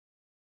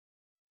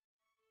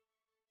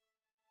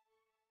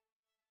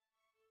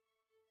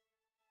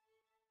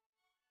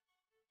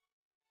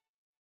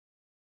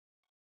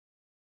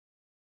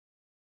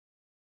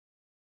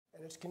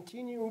And it's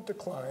continuing to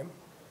climb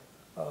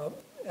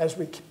as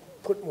we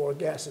put more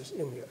gases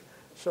in there.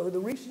 So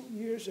the recent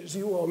years, as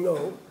you all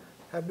know,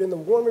 have been the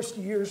warmest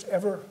years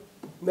ever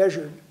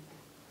measured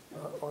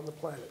on the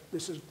planet.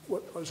 This is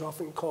what is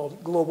often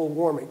called global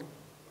warming.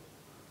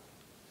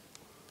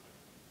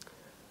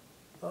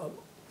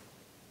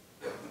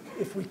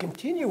 If we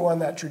continue on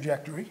that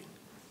trajectory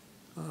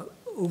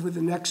over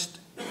the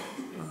next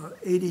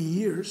 80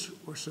 years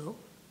or so,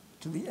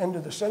 to the end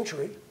of the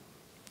century,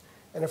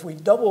 and if we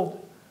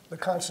doubled the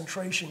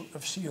concentration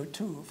of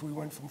CO2, if we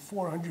went from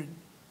 400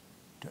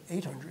 to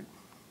 800,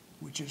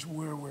 which is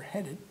where we're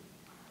headed,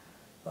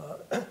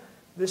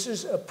 this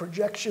is a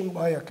projection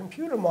by a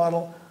computer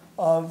model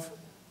of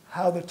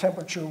how the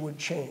temperature would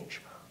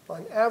change.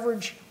 On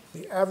average,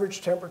 the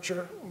average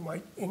temperature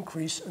might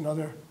increase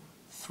another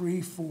 3,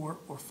 4,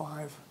 or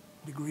 5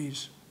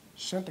 degrees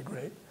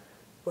centigrade.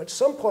 But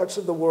some parts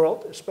of the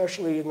world,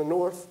 especially in the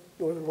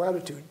northern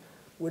latitude,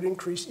 would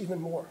increase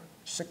even more,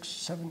 6,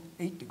 7,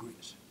 8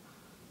 degrees.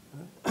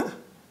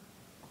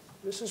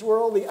 This is where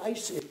all the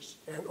ice is,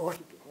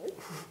 Antarctica, right?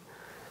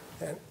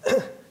 And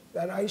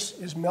that ice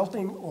is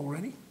melting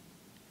already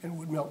and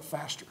would melt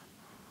faster.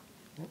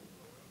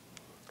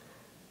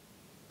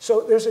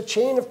 So there's a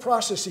chain of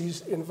processes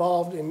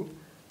involved in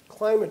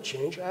climate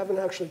change. I haven't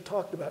actually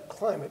talked about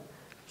climate.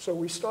 So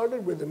we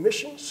started with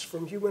emissions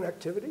from human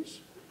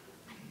activities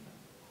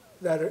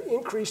that are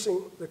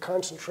increasing the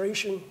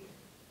concentration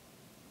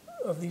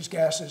of these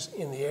gases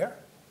in the air.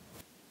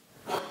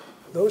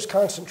 Those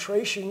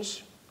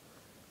concentrations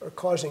are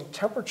causing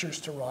temperatures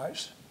to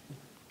rise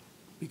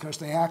because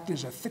they act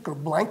as a thicker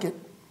blanket,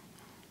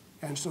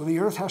 and so the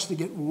Earth has to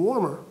get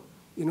warmer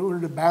in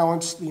order to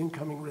balance the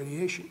incoming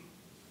radiation.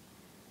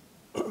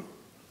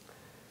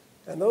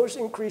 And those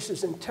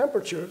increases in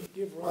temperature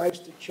give rise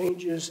to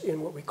changes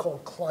in what we call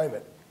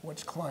climate.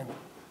 What's climate?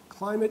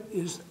 Climate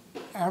is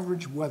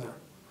average weather.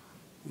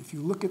 If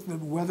you look at the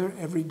weather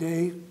every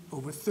day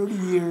over 30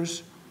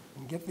 years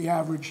and get the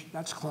average,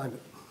 that's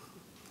climate.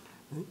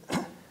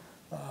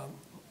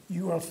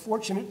 You are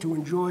fortunate to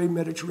enjoy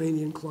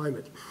Mediterranean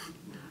climate.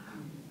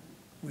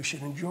 We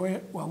should enjoy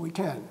it while we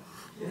can.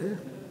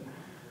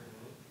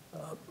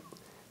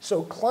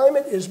 So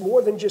climate is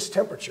more than just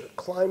temperature.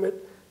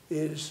 Climate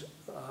is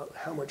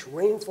how much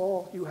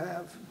rainfall you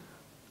have,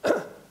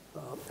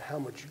 how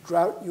much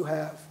drought you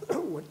have,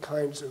 what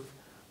kinds of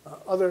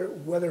other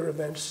weather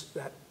events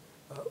that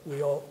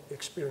we all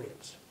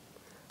experience.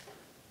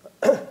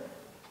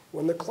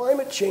 When the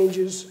climate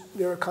changes,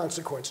 there are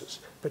consequences,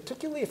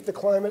 particularly if the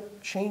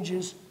climate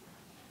changes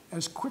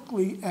as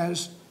quickly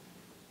as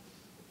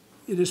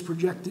it is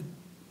projected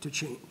to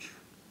change.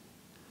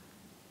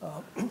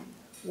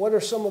 What are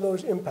some of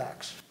those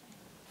impacts?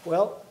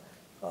 Well,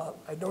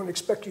 I don't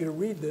expect you to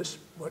read this,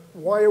 but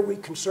why are we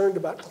concerned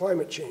about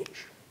climate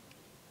change?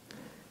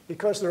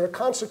 Because there are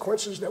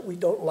consequences that we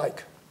don't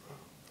like.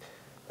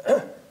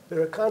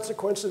 There are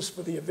consequences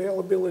for the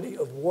availability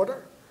of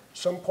water.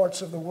 Some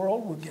parts of the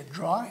world will get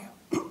dry,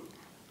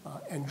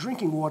 and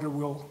drinking water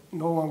will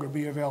no longer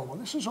be available.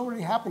 This is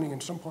already happening in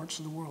some parts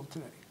of the world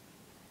today.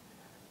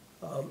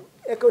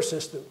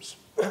 Ecosystems.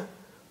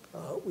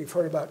 We've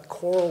heard about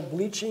coral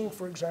bleaching,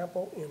 for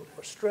example, in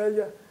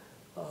Australia.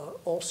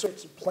 All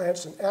sorts of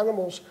plants and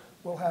animals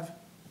will have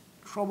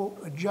trouble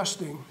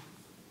adjusting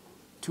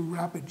to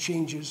rapid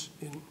changes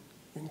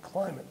in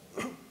climate.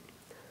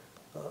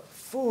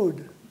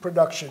 Food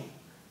production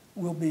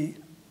will be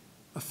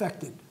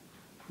affected.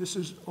 This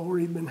has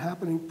already been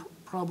happening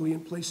probably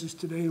in places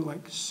today like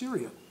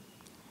Syria.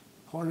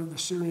 Part of the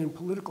Syrian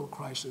political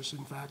crisis,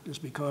 in fact, is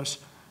because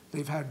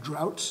they've had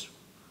droughts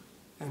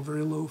and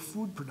very low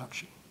food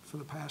production for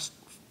the past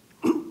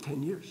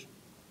 10 years.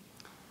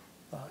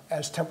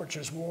 As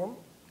temperatures warm,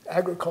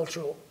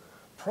 agricultural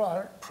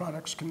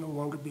products can no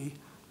longer be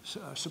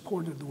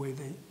supported the way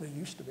they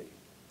used to be.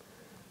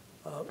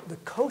 The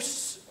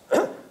coasts,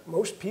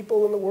 most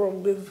people in the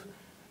world live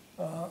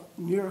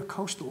near a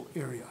coastal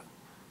area.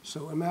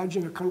 So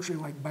imagine a country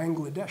like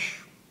Bangladesh,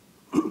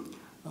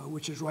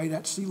 which is right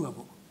at sea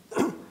level,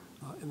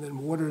 and then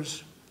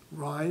waters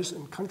rise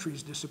and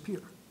countries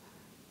disappear.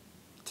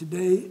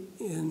 Today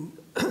in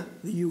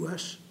the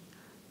US,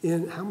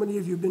 how many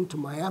of you have been to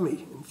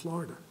Miami in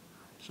Florida?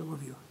 Some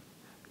of you.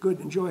 Good,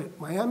 enjoy it.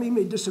 Miami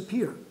may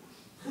disappear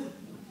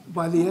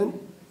by the end,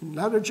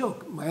 not a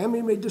joke,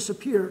 Miami may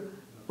disappear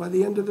by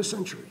the end of the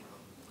century.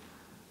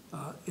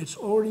 It's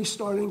already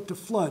starting to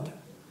flood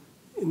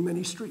in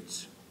many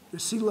streets. The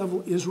sea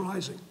level is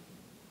rising.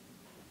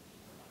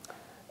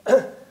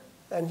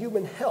 And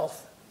human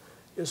health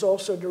is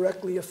also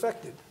directly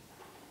affected.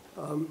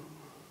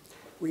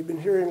 We've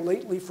been hearing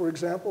lately, for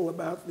example,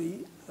 about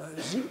the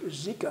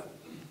Zika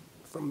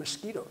from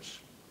mosquitoes.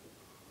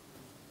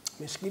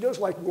 Mosquitoes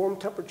like warm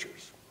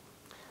temperatures.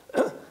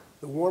 The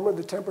warmer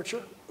the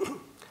temperature,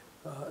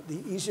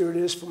 the easier it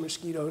is for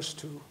mosquitoes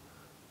to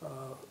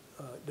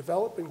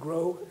develop and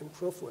grow and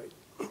proliferate.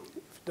 If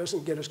it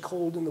doesn't get as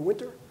cold in the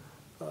winter,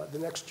 the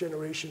next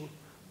generation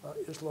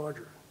is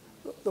larger.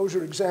 Those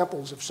are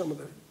examples of some of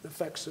the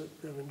effects of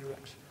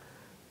indirects.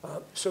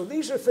 So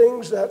these are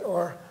things that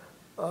are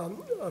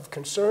of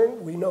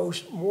concern. We know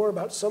more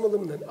about some of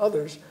them than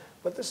others,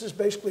 but this is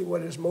basically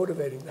what is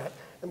motivating that.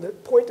 And the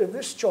point of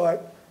this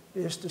chart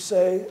is to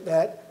say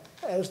that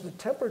as the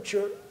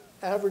temperature,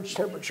 average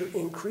temperature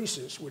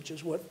increases, which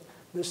is what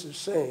this is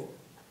saying,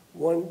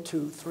 1,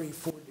 2, 3,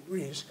 4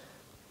 degrees,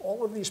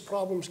 all of these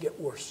problems get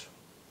worse.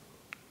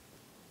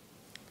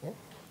 Okay?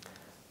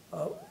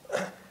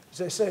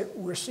 As I say,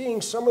 we're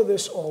seeing some of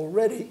this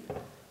already.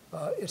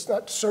 It's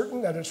not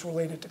certain that it's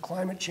related to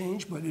climate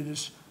change, but it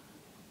is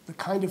the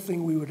kind of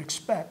thing we would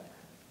expect.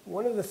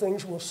 One of the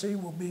things we'll see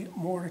will be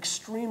more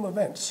extreme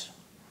events.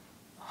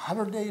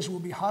 Hotter days will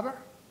be hotter.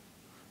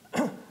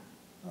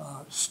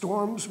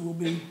 Storms will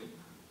be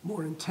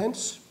more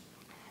intense.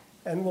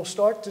 And we'll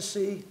start to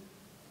see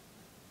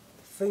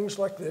things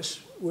like this,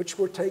 which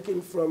were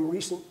taken from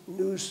recent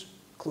news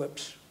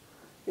clips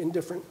in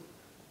different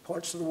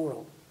parts of the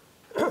world.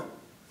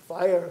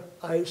 Fire,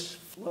 ice,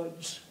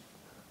 floods,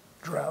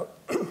 drought.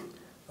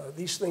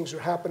 These things are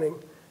happening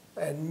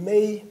and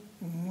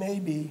may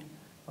be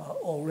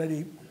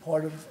already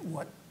part of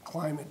what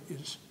climate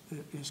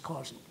is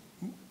causing.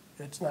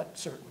 It's not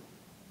certain.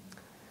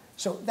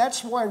 So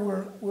that's why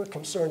we're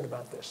concerned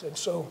about this. And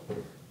so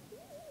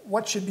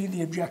what should be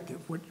the objective?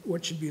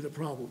 What should be the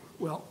problem?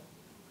 Well,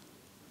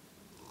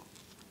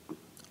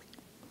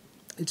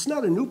 it's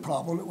not a new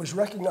problem. It was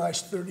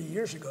recognized 30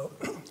 years ago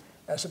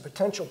as a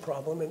potential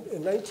problem.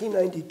 In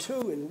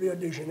 1992 in Rio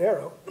de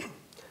Janeiro,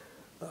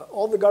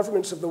 all the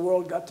governments of the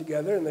world got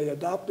together and they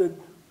adopted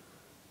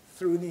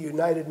through the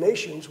United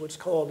Nations what's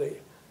called a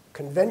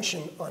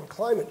Convention on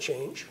Climate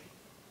Change.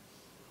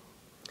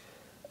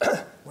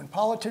 When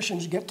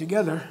politicians get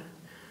together,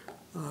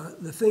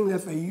 the thing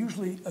that they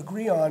usually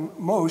agree on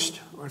most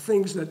are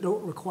things that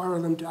don't require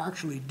them to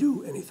actually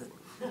do anything.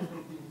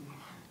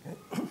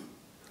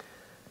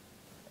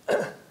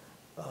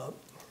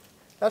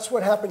 That's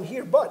what happened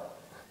here, but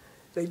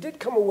they did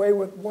come away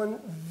with one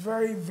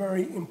very,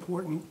 very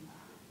important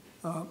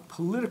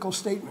political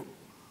statement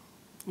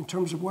in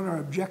terms of what our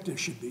objective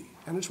should be,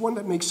 and it's one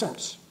that makes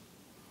sense.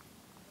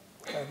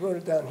 I wrote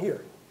it down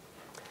here.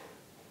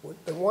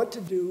 What they want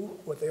to do,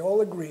 what they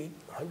all agreed,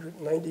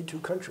 192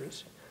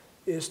 countries,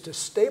 is to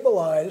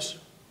stabilize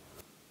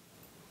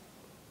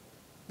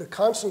the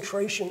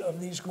concentration of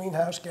these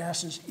greenhouse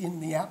gases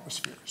in the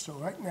atmosphere. So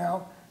right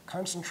now,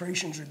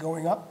 concentrations are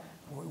going up.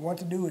 What we want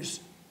to do is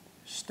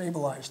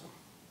stabilize them.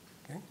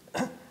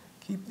 Okay?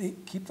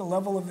 Keep the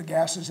level of the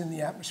gases in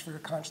the atmosphere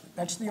constant.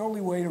 That's the only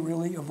way to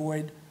really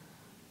avoid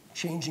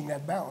changing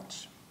that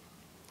balance.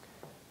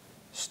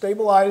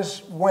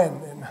 Stabilize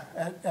when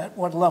and at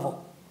what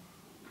level?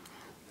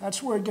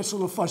 That's where it gets a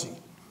little fuzzy.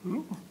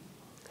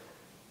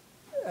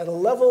 At a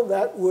level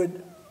that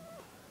would,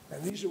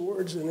 and these are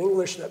words in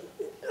English that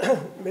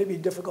may be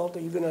difficult to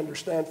even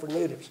understand for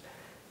natives,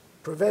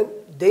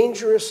 prevent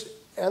dangerous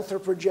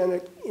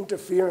anthropogenic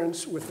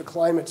interference with the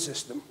climate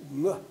system.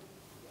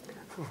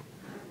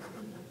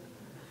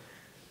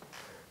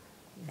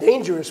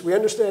 Dangerous, we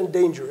understand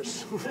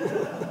dangerous.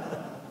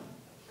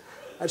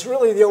 That's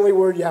really the only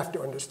word you have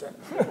to understand.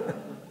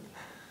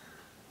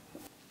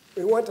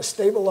 We want to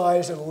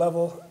stabilize at a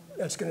level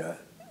that's going to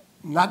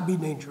not be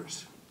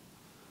dangerous.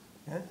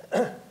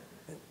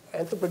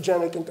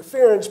 Anthropogenic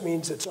interference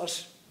means it's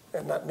us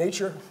and not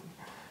nature.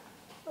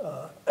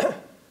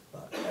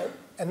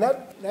 And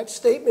that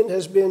statement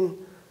has been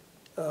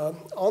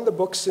on the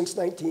books since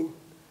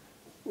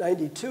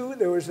 1992.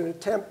 There was an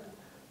attempt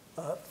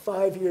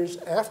 5 years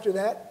after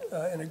that,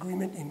 an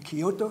agreement in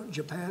Kyoto,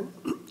 Japan,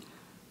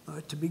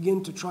 to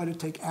begin to try to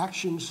take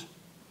actions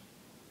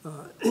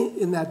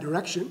in that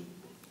direction.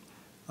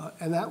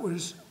 And that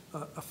was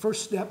a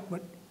first step,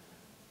 but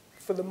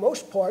for the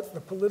most part, the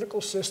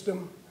political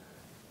system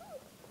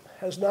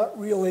has not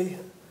really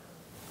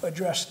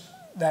addressed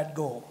that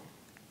goal,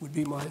 would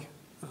be my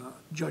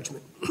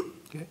judgment.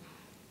 Okay?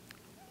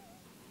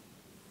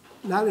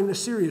 Not in a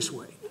serious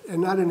way,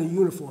 and not in a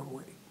uniform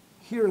way.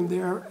 Here and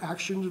there,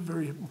 actions,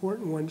 very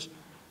important ones,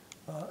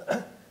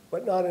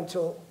 but not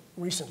until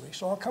recently.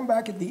 So I'll come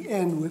back at the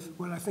end with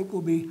what I think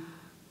will be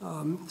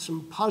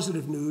some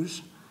positive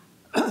news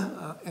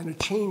and a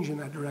change in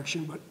that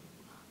direction, but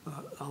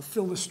I'll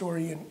fill the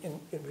story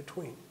in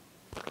between.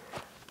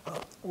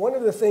 One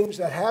of the things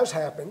that has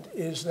happened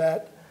is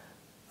that,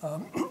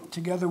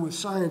 together with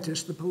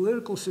scientists, the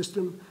political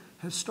system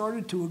has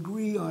started to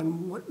agree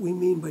on what we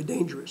mean by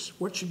dangerous,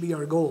 what should be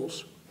our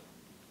goals.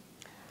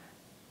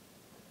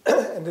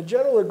 And the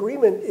general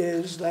agreement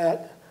is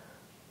that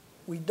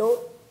we don't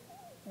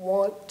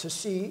want to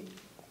see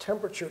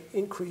temperature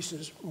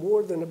increases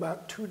more than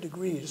about 2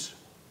 degrees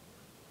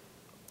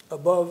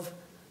above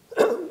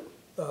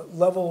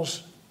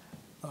levels,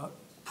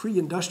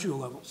 pre-industrial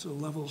levels, so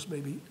levels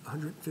maybe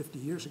 150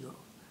 years ago,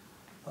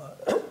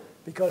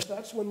 because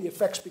that's when the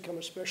effects become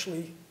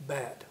especially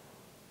bad.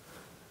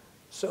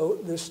 So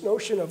this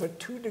notion of a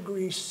 2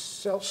 degrees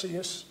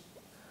Celsius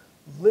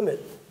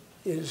limit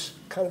is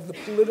kind of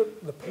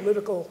the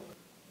political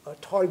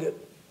target,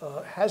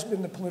 has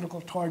been the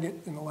political target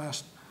in the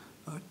last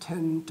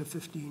 10 to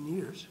 15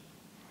 years.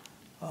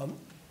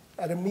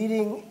 At a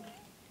meeting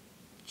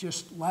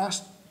just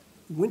last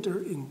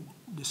winter in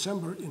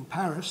December in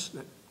Paris,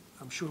 that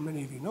I'm sure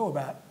many of you know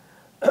about,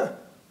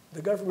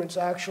 the governments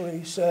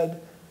actually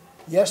said,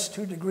 yes,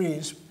 2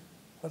 degrees,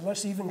 but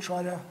let's even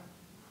try to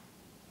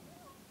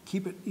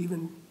keep it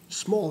even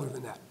smaller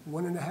than that,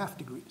 1.5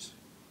 degrees.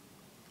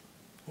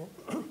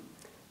 Okay?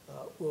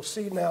 We'll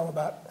see now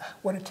about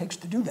what it takes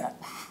to do that.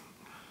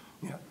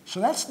 Yeah. So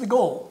that's the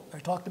goal. I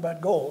talked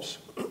about goals.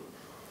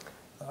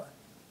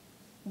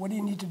 What do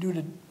you need to do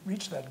to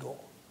reach that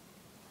goal?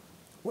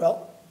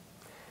 Well,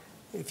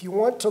 if you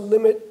want to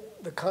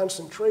limit the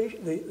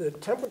concentration, the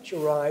temperature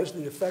rise,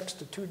 the effects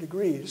to 2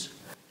 degrees,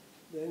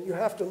 then you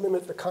have to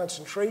limit the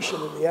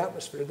concentration in the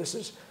atmosphere. This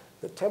is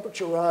the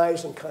temperature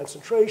rise and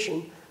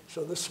concentration.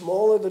 So the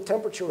smaller the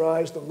temperature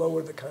rise, the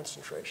lower the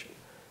concentration.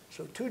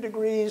 So 2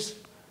 degrees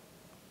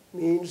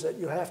means that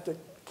you have to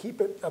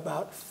keep it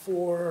about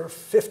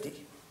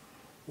 450.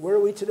 Where are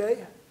we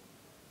today?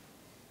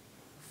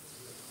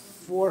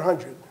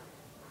 400.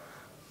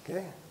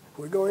 Okay?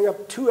 We're going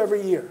up 2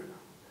 every year.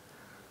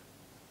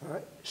 All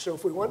right? So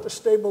if we want to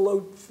stay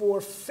below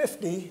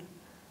 450,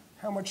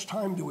 how much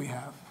time do we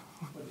have?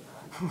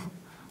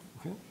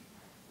 Okay?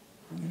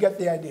 You get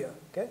the idea,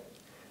 okay?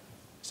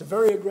 It's a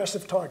very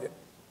aggressive target.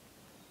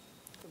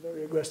 A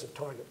very aggressive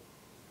target.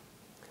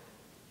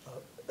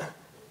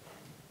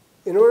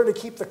 In order to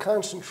keep the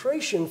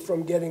concentration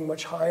from getting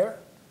much higher,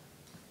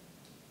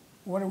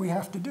 what do we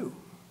have to do?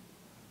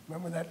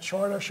 Remember that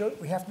chart I showed?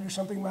 We have to do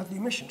something about the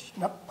emissions,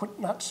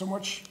 not so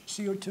much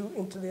CO2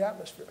 into the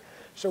atmosphere.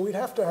 So we'd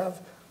have to have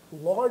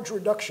large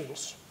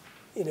reductions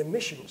in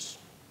emissions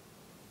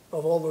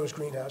of all those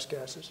greenhouse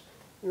gases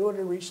in order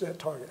to reach that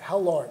target. How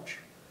large?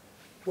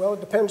 Well,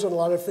 it depends on a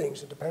lot of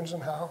things. It depends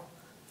on how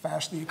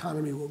fast the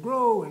economy will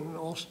grow and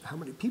also how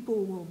many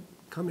people will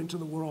come into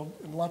the world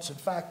and lots of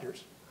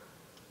factors.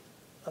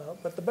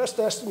 But the best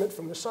estimate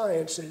from the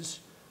science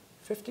is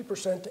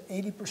 50% to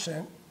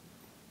 80%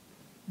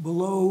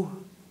 below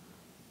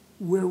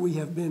where we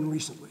have been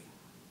recently.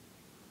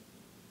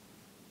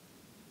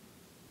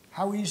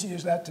 How easy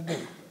is that to do?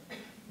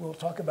 We'll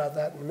talk about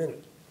that in a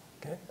minute.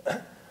 Okay?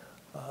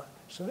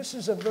 So this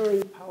is a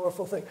very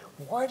powerful thing.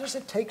 Why does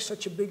it take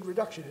such a big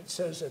reduction? It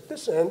says at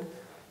this end,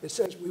 it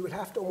says we would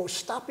have to almost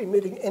stop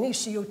emitting any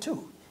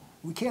CO2.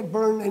 We can't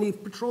burn any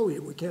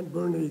petroleum. We can't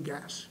burn any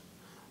gas.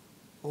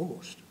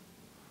 Almost.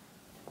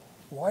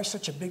 Why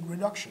such a big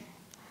reduction?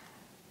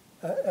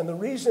 And the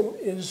reason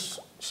is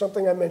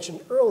something I mentioned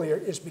earlier,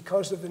 is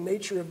because of the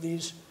nature of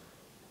these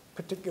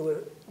particular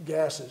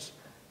gases.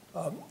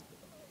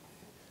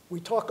 We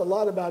talk a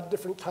lot about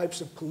different types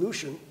of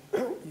pollution.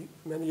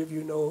 Many of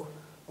you know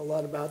a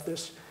lot about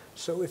this.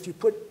 So if you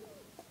put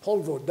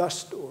polvo,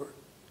 dust, or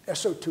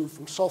SO2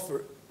 from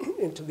sulfur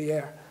into the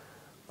air,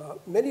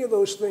 many of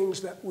those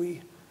things that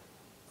we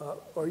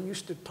are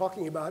used to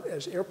talking about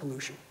as air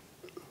pollution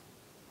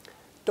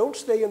don't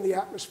stay in the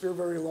atmosphere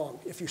very long.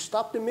 If you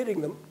stopped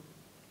emitting them,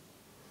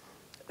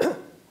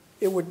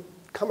 it would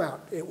come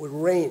out. It would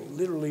rain,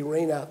 literally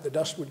rain out. The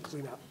dust would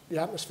clean out. The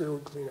atmosphere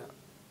would clean out.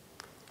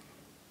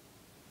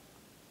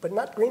 But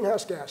not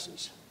greenhouse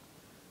gases.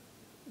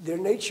 Their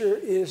nature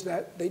is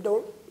that they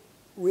don't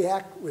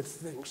react with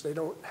things. They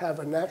don't have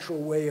a natural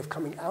way of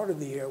coming out of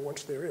the air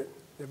once they're in.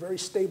 They're very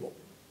stable.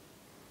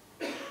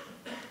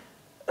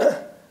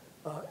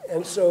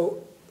 And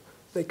so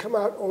they come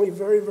out only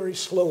very, very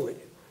slowly.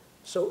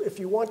 So if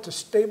you want to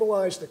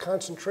stabilize the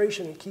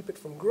concentration and keep it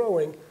from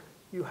growing,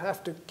 you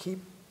have to keep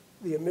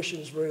the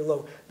emissions very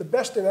low. The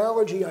best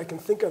analogy I can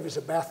think of is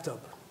a bathtub.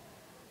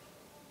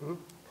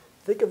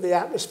 Think of the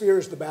atmosphere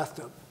as the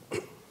bathtub.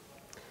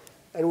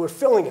 And we're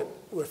filling it.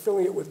 We're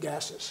filling it with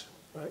gases,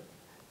 right?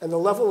 And the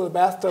level of the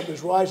bathtub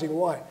is rising.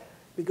 Why?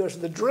 Because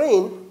the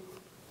drain,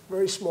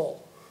 very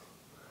small.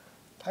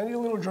 Tiny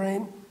little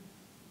drain,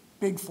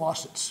 big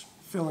faucets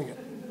filling it,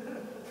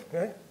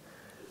 okay?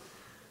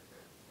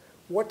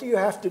 What do you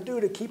have to do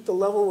to keep the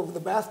level of the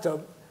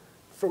bathtub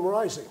from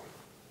rising?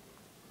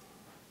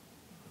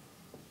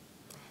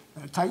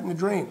 Tighten the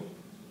drain,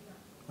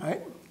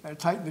 right?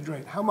 Tighten the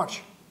drain. How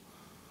much?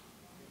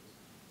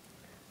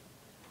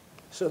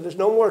 So there's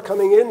no more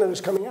coming in than is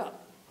coming out.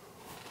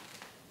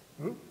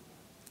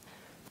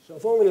 So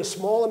if only a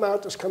small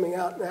amount is coming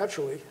out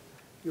naturally,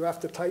 you have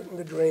to tighten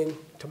the drain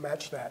to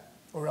match that,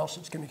 or else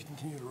it's going to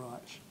continue to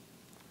rise.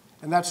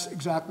 And that's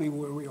exactly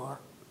where we are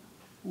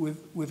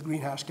with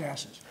greenhouse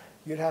gases.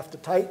 You'd have to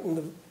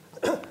tighten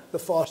the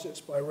faucets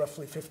by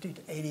roughly 50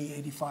 to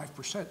 80,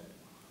 85%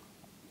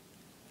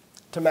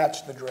 to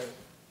match the drain.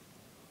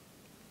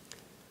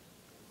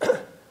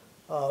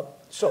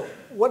 So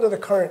what are the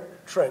current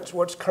trends?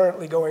 What's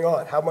currently going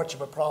on? How much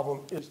of a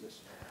problem is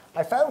this?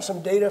 I found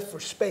some data for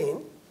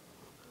Spain.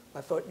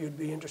 I thought you'd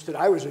be interested.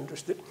 I was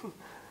interested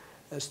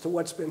as to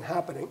what's been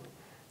happening.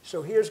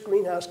 So here's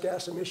greenhouse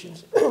gas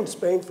emissions in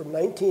Spain from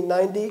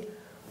 1990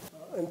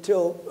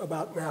 until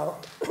about now,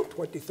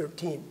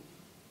 2013.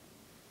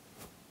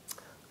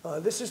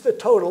 This is the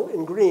total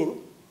in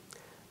green.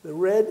 The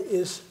red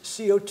is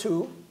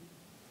CO2,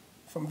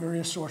 from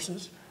various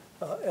sources,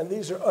 and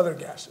these are other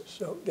gases.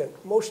 So again,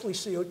 mostly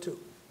CO2.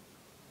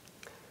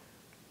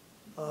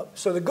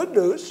 So the good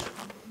news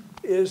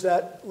is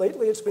that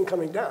lately it's been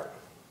coming down.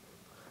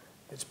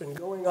 It's been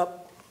going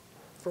up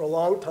for a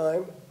long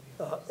time,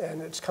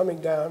 and it's coming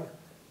down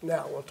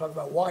now. We'll talk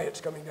about why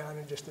it's coming down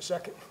in just a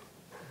second.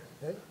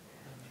 Okay?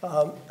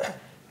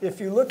 If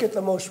you look at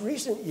the most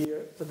recent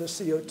year for the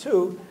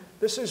CO2,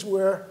 this is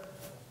where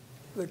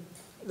the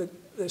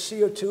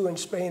CO2 in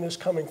Spain is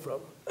coming from.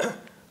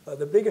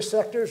 The biggest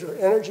sectors are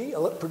energy,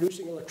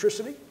 producing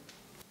electricity,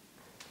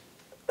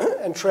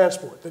 and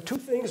transport. The two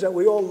things that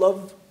we all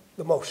love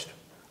the most,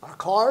 our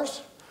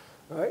cars,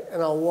 right,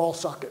 and our wall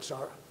sockets,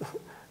 our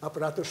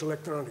aparatos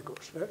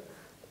electrónicos. Right?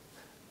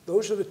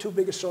 Those are the two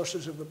biggest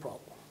sources of the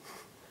problem.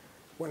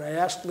 When I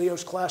asked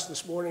Leo's class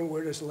this morning,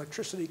 where does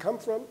electricity come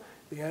from?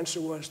 The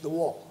answer was the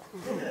wall.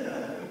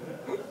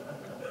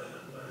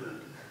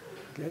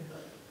 Okay?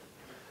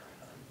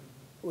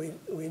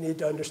 We need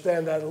to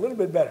understand that a little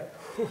bit better,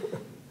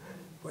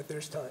 but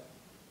there's time.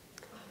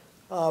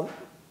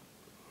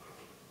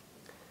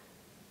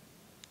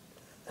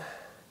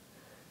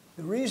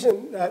 The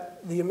reason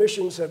that the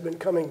emissions have been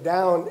coming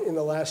down in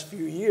the last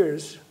few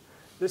years,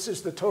 this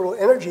is the total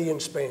energy in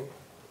Spain.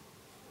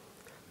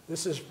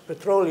 This is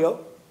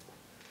petróleo,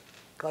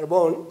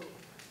 carbón,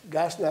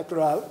 gas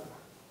natural,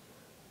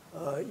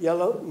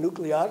 yellow,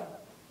 nuclear,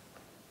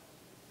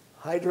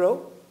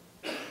 hydro,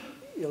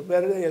 el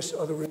verde is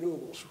other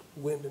renewables,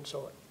 wind and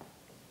so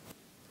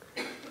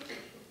on.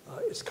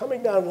 It's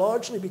coming down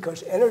largely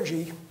because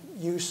energy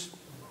use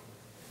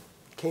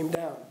came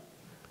down.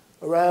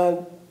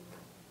 Around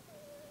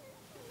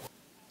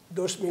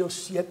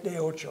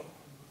 2007-8.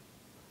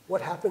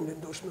 What happened in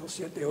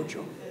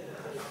 2007-8?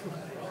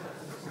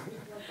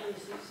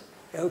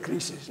 La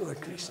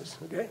crisis,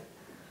 okay?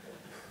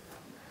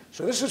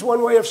 So this is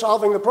one way of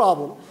solving the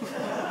problem.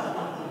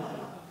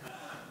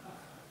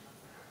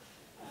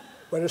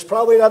 But it's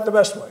probably not the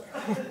best way.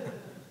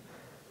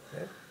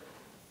 Okay?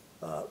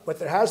 But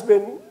there has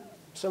been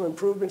some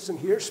improvements in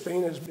here.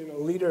 Spain has been a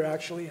leader,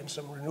 actually, in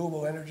some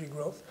renewable energy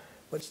growth.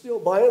 But still,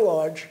 by and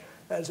large,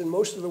 as in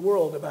most of the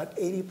world, about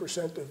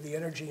 80% of the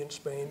energy in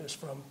Spain is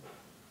from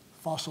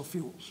fossil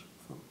fuels,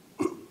 from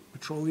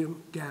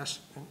petroleum, gas,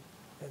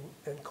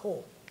 and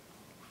coal.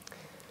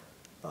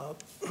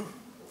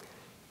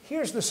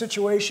 Here's the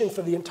situation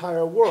for the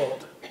entire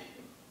world.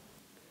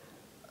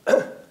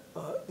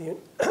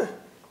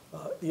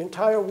 The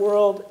entire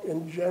world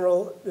in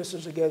general, this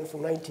is again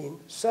from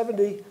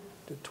 1970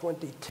 to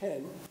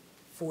 2010,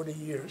 40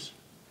 years.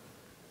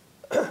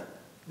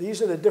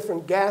 These are the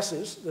different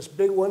gases. This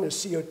big one is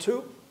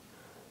CO2.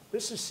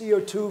 This is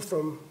CO2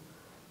 from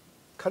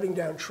cutting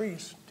down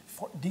trees,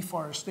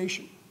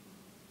 deforestation.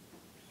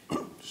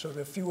 So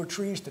there are fewer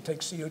trees to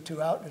take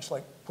CO2 out. It's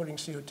like putting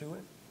CO2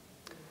 in.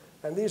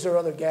 And these are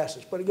other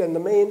gases. But again, the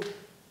main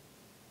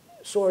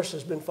source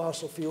has been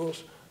fossil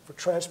fuels for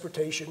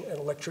transportation and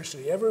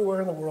electricity.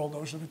 Everywhere in the world,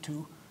 those are the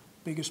two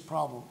biggest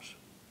problems.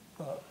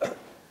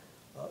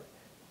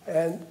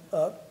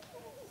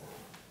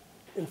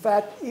 In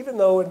fact, even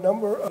though a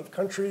number of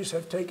countries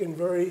have taken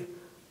very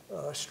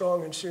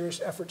strong and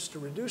serious efforts to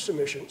reduce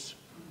emissions,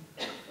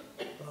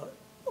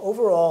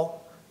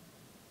 overall,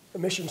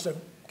 emissions have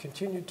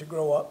continued to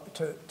grow up,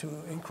 to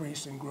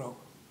increase and grow.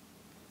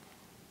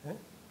 Okay?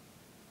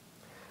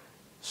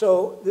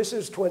 So this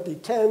is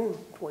 2010.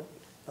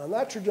 On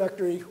that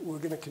trajectory, we're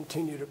going to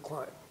continue to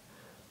climb.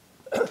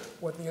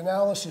 What the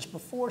analysis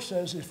before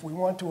says, if we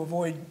want to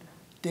avoid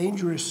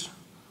dangerous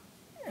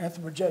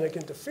anthropogenic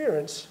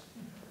interference,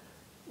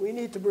 we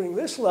need to bring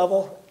this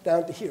level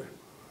down to here.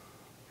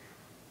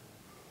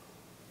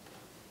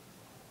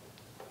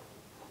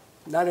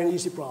 Not an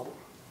easy problem.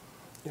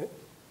 Okay?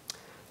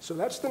 So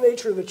that's the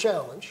nature of the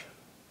challenge.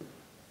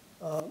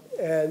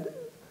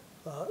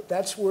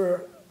 That's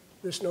where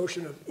this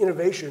notion of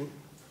innovation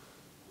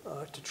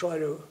to try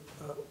to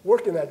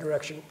work in that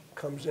direction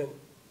comes in.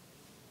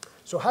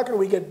 So how can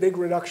we get big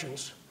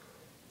reductions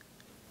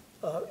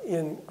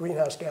in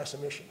greenhouse gas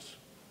emissions?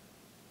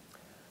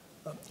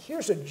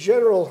 Here's a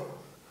general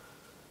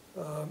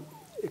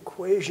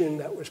equation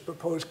that was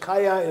proposed.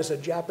 Kaya is a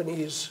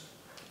Japanese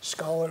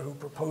scholar who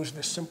proposed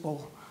this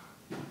simple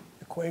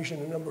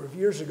equation a number of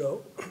years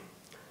ago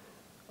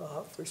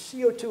for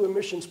CO2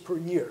 emissions per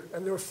year.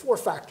 And there are 4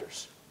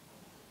 factors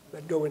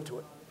that go into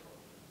it.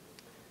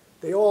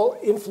 They all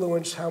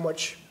influence how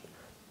much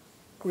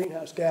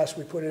greenhouse gas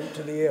we put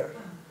into the air.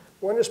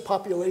 One is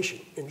population.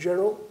 In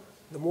general,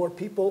 the more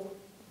people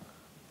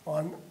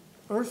on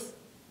Earth,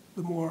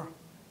 the more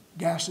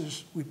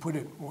gases we put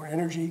in, more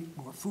energy,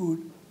 more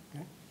food.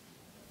 Okay?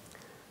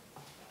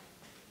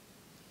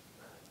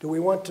 Do we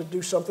want to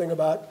do something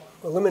about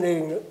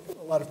eliminating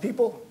a lot of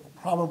people?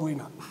 Probably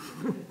not.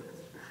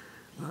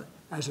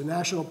 As a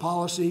national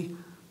policy,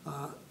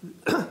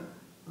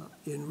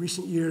 in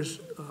recent years,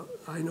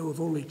 I know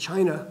of only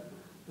China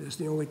as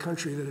the only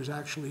country that has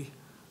actually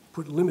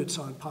put limits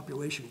on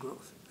population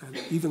growth. And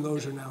even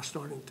those are now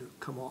starting to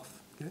come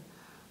off. Okay?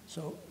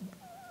 So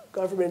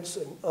governments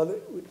and other,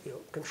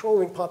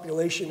 controlling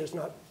population is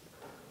not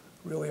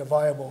really a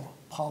viable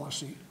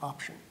policy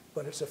option,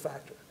 but it's a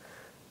factor.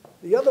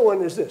 The other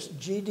one is this.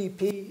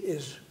 GDP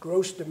is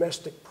gross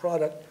domestic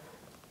product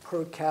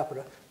per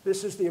capita.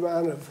 This is the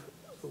amount of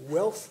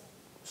wealth,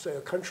 say,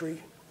 a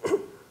country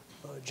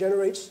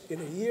generates in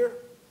a year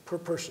per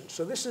person.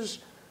 So this is,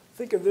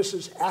 think of this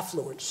as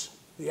affluence,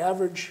 the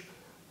average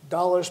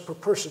dollars per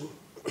person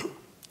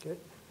okay,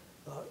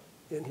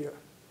 in here.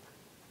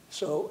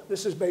 So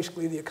this is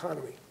basically the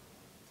economy.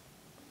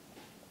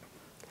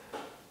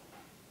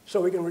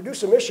 So we can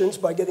reduce emissions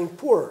by getting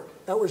poorer.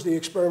 That was the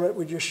experiment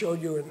we just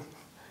showed you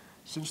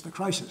since the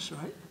crisis,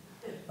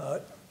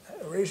 right?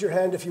 Raise your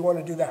hand if you want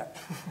to do that.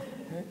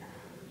 Okay.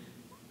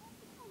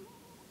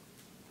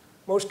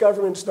 Most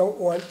governments don't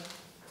want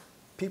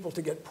people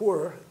to get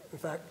poorer. In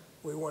fact,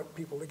 we want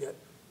people to get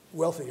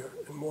wealthier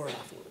and more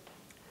affluent.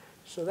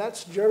 So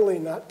that's generally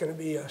not going to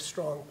be a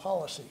strong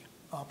policy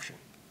option.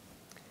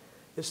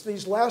 It's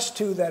these last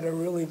two that are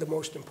really the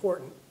most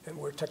important and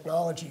where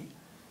technology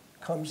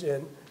comes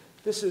in.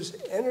 This is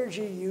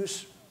energy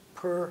use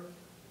per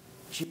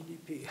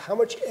GDP. How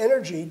much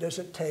energy does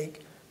it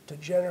take to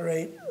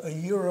generate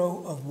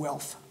 €1 of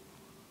wealth?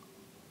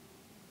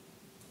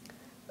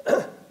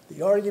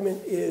 The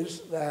argument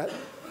is that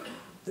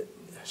the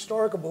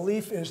historical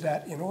belief is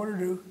that in order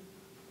to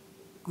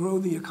grow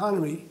the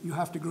economy, you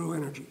have to grow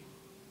energy.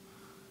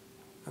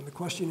 And the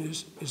question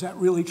is that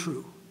really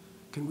true?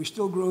 Can we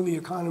still grow the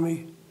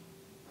economy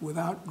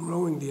without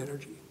growing the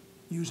energy,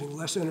 using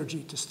less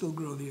energy to still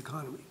grow the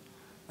economy?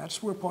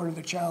 That's where part of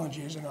the challenge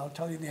is, and I'll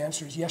tell you the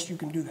answer is yes, you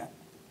can do that.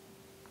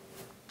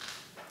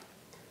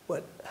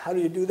 But how do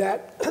you do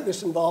that?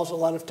 This involves a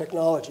lot of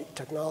technology,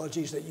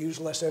 technologies that use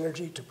less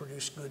energy to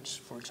produce goods,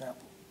 for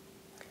example.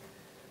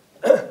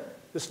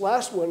 This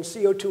last one,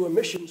 CO2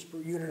 emissions per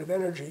unit of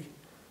energy,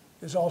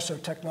 is also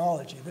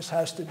technology. This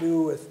has to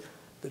do with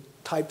the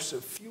types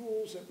of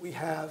fuels that we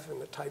have and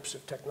the types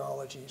of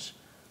technologies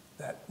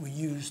that we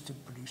use to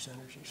produce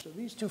energy. So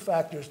these two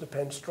factors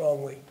depend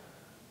strongly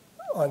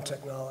on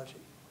technology.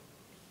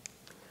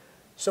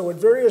 So what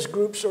various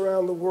groups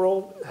around the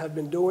world have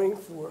been doing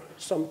for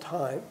some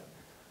time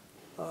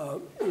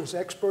is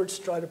experts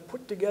try to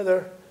put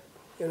together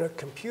in a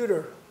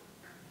computer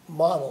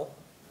model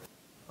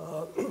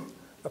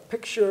a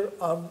picture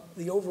of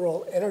the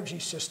overall energy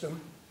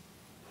system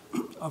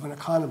of an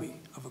economy,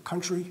 of a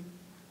country,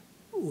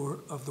 or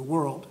of the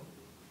world,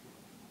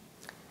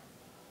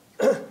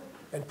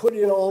 and put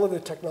in all of the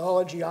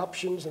technology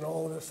options and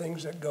all of the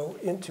things that go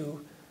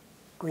into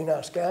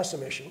greenhouse gas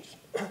emissions,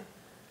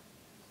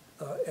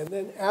 and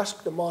then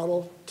ask the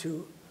model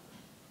to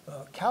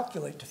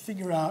calculate, to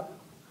figure out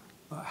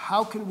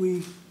how can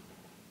we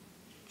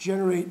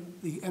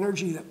generate the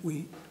energy that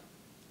we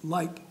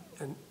like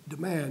and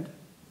demand,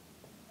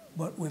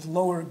 but with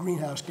lower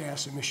greenhouse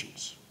gas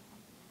emissions.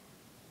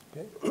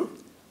 Okay?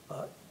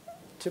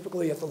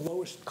 Typically at the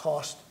lowest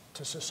cost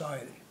to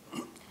society.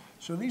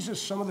 So these are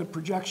some of the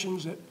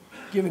projections that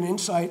give an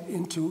insight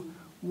into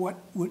what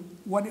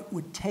it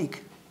would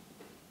take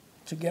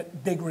to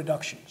get big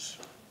reductions.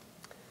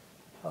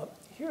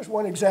 Here's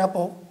one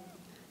example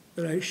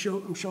that I'm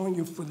showing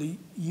you for the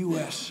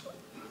US.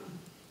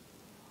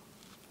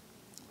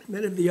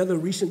 Many of the other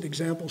recent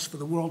examples for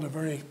the world are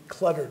very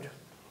cluttered.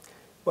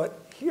 But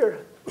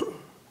here,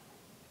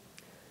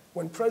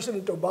 when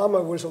President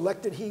Obama was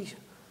elected, he,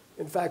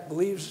 in fact,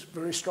 believes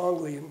very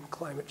strongly in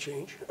climate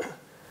change.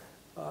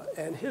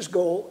 And his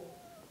goal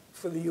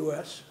for the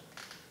US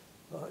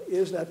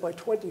is that by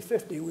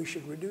 2050, we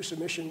should reduce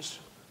emissions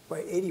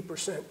by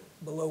 80%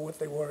 below what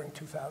they were in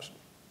 2000.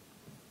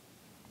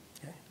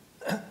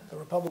 Okay? The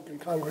Republican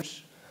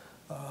Congress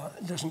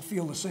doesn't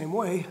feel the same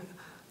way,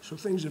 so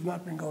things have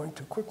not been going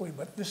too quickly,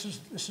 but this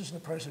is the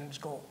president's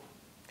goal,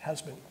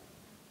 has been.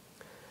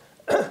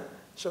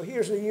 So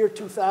here's the year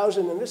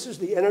 2000, and this is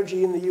the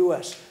energy in the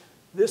US.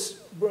 This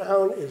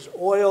brown is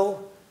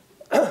oil,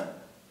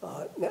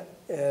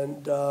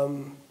 and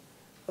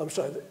I'm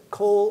sorry,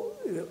 coal,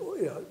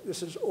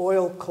 this is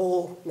oil,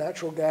 coal,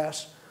 natural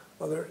gas,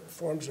 other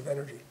forms of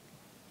energy.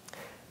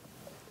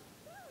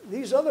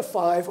 These other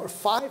five are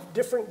 5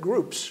 different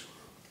groups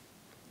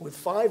with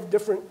 5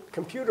 different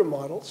computer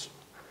models,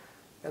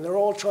 and they're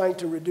all trying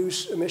to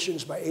reduce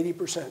emissions by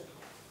 80%.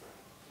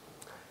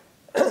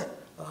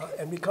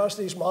 And because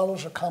these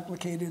models are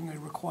complicated and they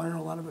require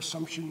a lot of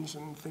assumptions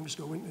and things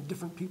go in, and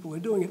different people are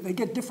doing it, they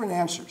get different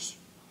answers.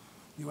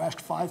 You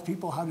ask 5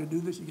 people how to do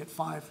this, you get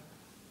 5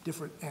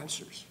 different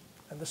answers.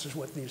 And this is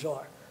what these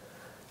are.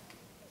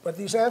 But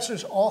these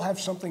answers all have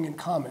something in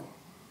common.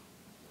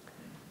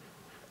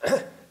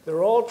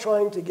 They're all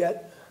trying to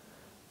get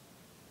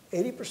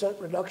 80%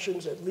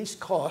 reductions at least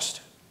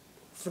cost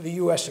for the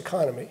US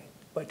economy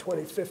by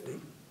 2050.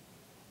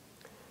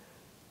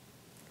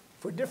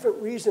 For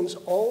different reasons,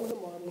 all of the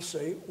models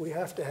say we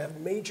have to have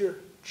major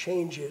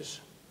changes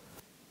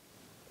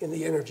in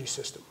the energy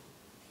system.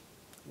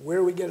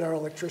 Where we get our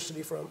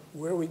electricity from,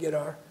 where we get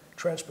our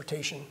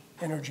transportation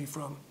energy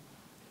from,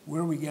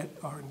 where we get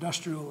our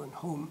industrial and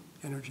home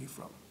energy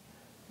from.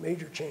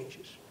 major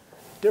changes.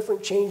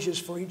 Different changes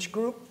for each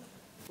group,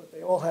 but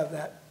they all have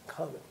that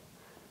common.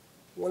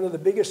 One of the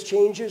biggest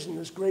changes in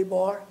this gray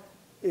bar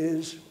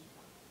is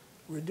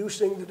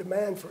reducing the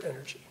demand for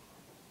energy.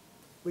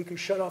 We could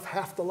shut off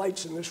half the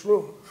lights in this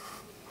room,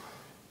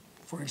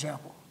 for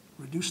example.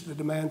 Reduce the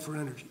demand for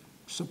energy,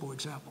 simple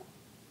example.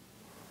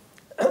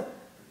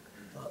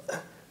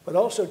 But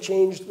also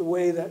change the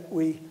way that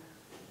we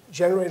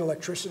generate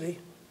electricity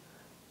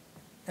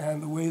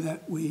and the way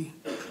that we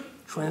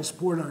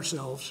transport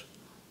ourselves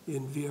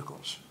in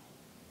vehicles.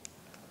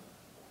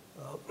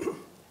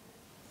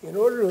 In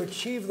order to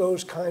achieve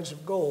those kinds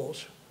of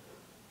goals,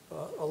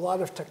 a lot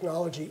of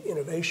technology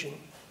innovation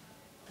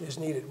is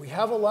needed. We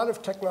have a lot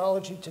of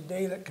technology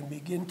today that can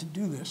begin to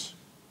do this,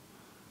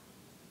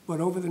 but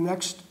over the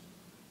next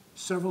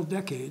several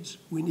decades,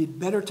 we need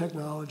better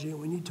technology, and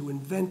we need to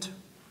invent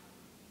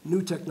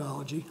new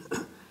technology.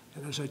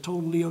 And as I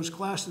told Leo's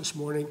class this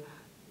morning,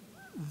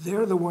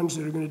 they're the ones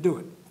that are going to do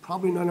it.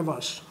 Probably none of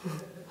us.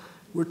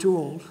 We're too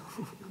old.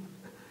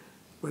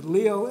 But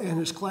Leo and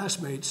his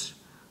classmates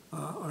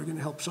are going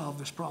to help solve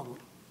this problem.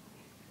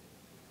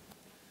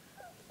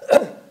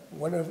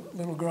 One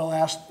little girl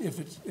asked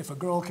if a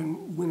girl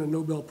can win a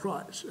Nobel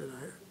Prize, and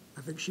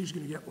I think she's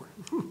going to get one.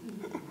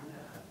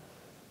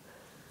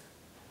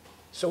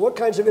 So what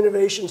kinds of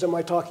innovations am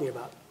I talking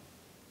about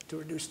to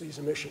reduce these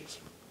emissions?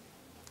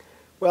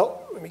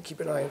 Well, let me keep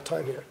an eye on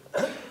time here.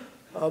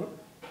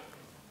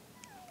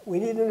 We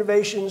need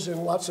innovations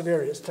in lots of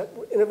areas.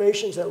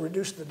 Innovations that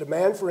reduce the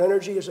demand for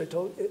energy, as I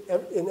told,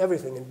 in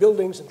everything, in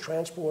buildings, in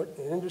transport,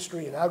 in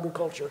industry, in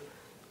agriculture,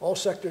 all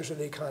sectors of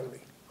the economy.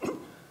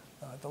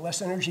 The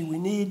less energy we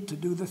need to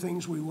do the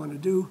things we want to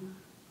do,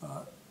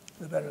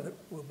 the better it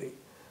will be.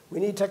 We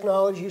need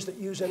technologies that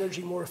use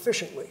energy more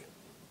efficiently.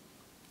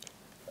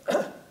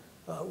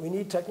 We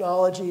need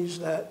technologies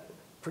that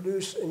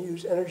produce and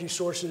use energy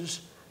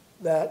sources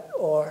that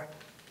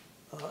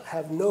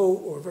have no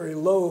or very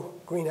low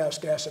greenhouse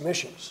gas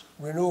emissions.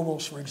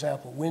 Renewables, for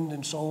example, wind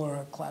and solar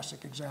are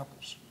classic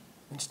examples,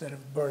 instead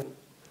of burning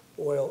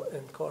oil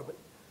and carbon.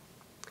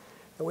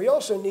 And we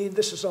also need,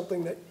 this is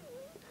something that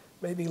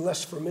may be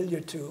less familiar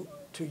to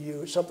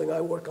you, something I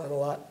work on a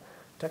lot,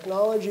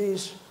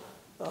 technologies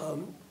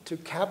to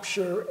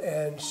capture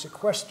and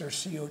sequester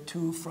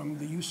CO2 from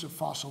the use of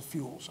fossil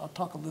fuels. I'll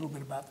talk a little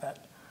bit about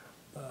that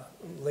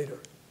later.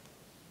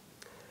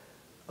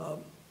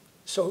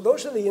 So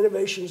those are the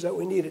innovations that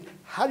we needed.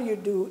 How do you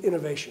do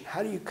innovation?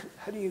 How do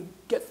you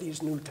get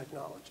these new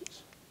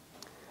technologies?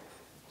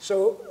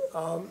 So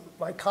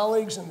my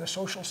colleagues in the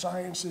social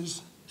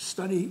sciences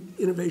study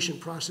innovation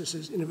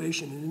processes,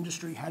 innovation in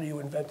industry. How do you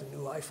invent a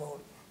new iPhone,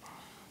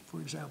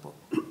 for example?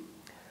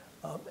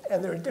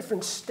 And there are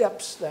different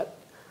steps that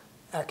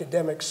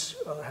academics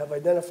have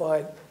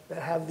identified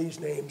that have these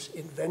names: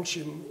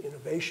 invention,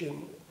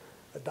 innovation,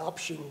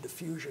 adoption,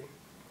 diffusion.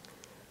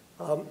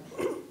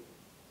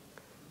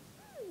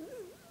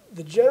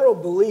 The general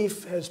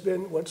belief has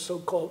been what's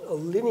so-called a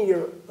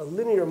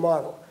linear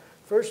model.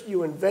 First,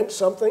 you invent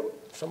something.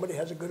 Somebody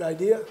has a good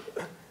idea.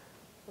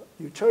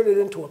 You turn it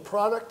into a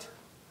product.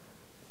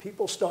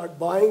 People start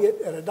buying it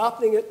and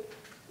adopting it.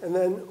 And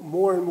then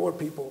more and more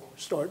people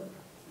start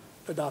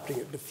adopting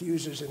it,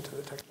 diffuses into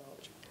the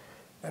technology.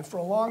 And for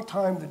a long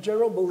time, the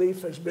general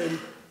belief has been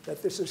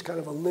that this is kind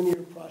of a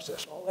linear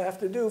process. All I have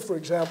to do, for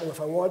example,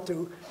 if I want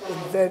to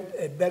invent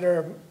a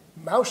better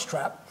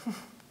mousetrap,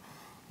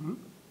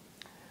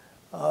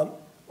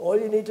 all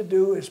you need to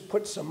do is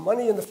put some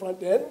money in the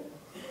front end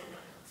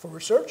for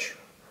research,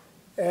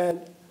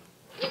 and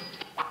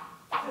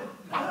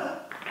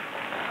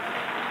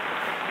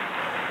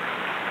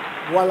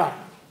voila,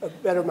 a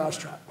better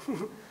mousetrap.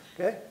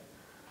 Okay?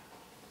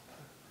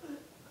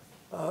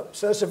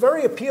 So it's a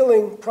very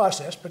appealing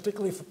process,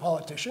 particularly for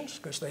politicians,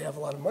 because they have a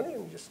lot of money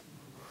and just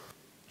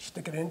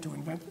stick it in to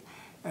invent it.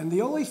 And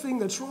the only thing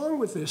that's wrong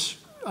with this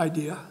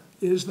idea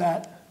is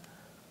that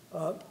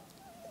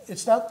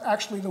it's not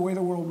actually the way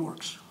the world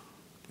works.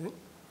 Okay?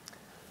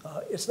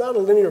 It's not a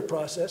linear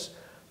process.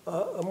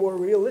 A more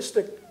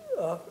realistic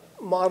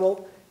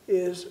model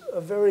is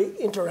a very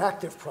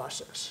interactive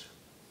process.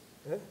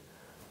 Okay?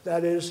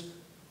 That is,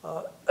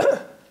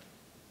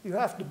 you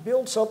have to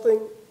build something.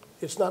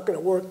 It's not going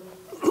to work.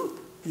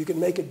 You can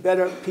make it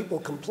better. People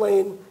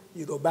complain.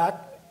 You go back,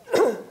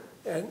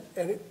 and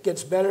it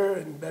gets better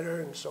and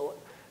better and so on.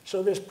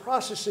 So there's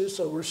processes.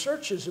 So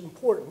research is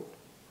important.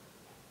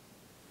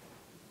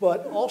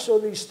 But also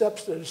these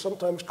steps that are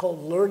sometimes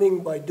called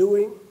learning by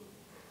doing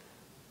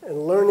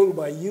and learning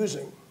by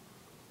using.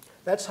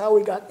 That's how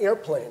we got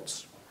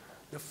airplanes.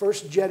 The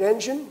first jet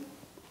engine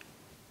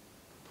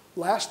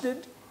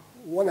lasted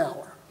 1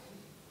 hour.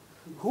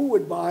 Who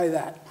would buy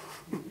that?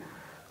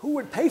 Who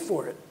would pay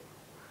for it?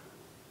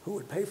 Who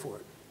would pay for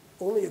it?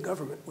 Only a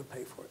government would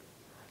pay for it.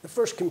 The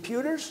first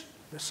computers,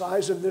 the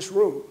size of this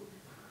room.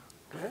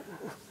 Okay?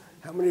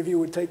 How many of you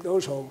would take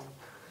those home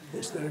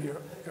instead of your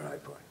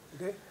iPod?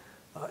 Okay?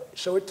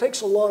 So it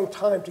takes a long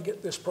time to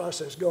get this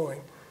process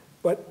going.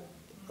 But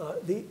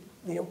the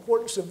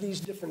importance of these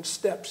different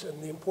steps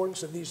and the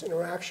importance of these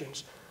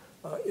interactions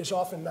is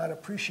often not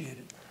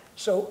appreciated.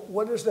 So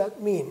what does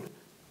that mean?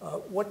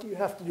 What do you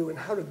have to do, and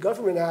how do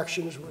government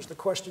actions, was the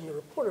question the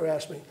reporter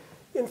asked me,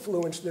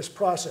 influence this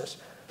process?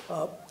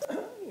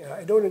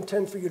 I don't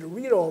intend for you to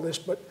read all this,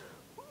 but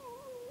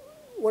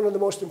one of the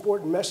most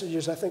important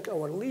messages I think I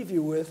want to leave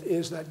you with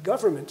is that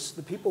governments,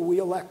 the people we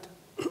elect,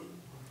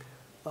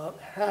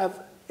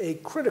 have a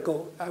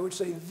critical, I would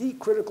say the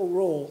critical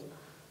role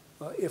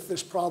if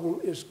this problem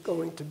is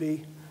going to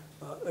be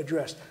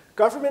addressed.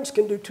 Governments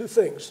can do two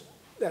things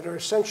that are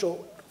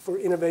essential for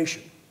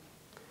innovation.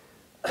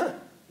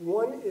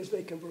 One is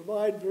they can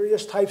provide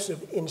various types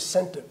of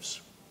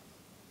incentives.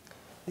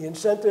 The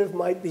incentive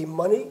might be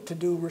money to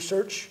do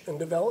research and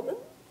development,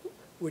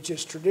 which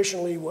is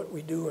traditionally what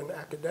we do in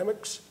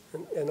academics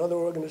and other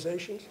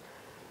organizations.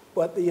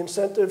 But the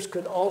incentives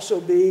could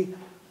also be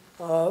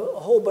a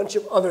whole bunch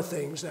of other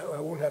things that I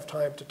won't have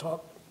time to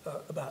talk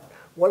about.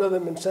 One of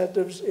them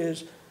incentives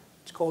is,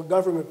 it's called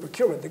government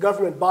procurement. The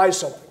government buys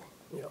something.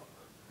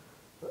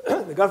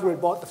 The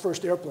government bought the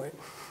first airplane.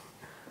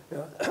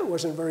 It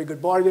wasn't a very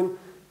good bargain,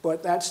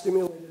 but that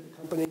stimulated the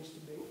companies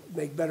to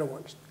make better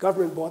ones. The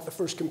government bought the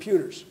first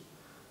computers.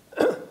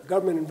 The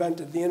government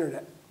invented the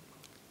internet.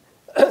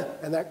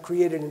 And that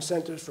created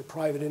incentives for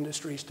private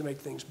industries to make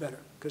things better,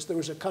 because there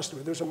was a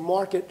customer, there was a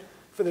market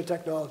for the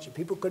technology.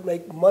 People could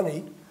make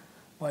money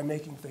by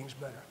making things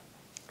better.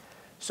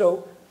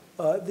 So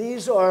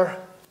these are,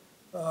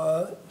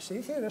 ¿se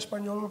dice en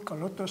español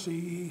calotas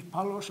y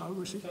palos,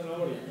 algo así?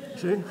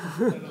 ¿Sí?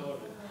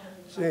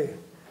 Sí.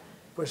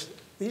 Pues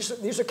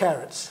these are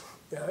carrots.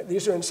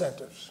 These are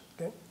incentives.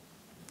 Okay?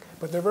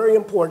 But they're very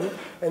important,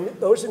 and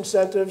those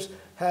incentives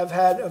have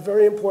had a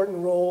very important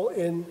role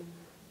in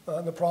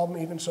the problem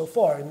even so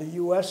far. In the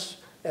US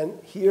and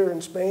here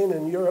in Spain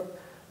and Europe,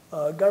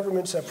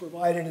 governments have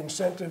provided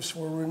incentives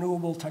for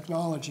renewable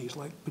technologies,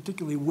 like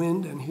particularly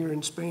wind, and here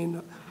in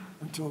Spain,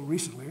 until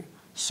recently,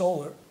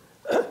 solar.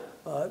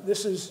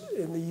 This is,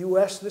 in the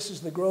US, this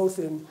is the growth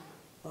in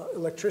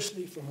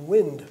electricity from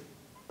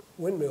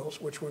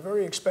windmills, which were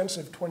very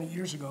expensive 20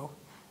 years ago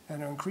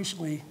and are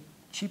increasingly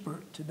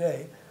cheaper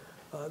today.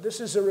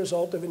 This is a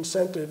result of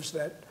incentives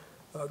that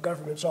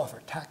governments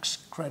offer, tax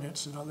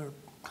credits and other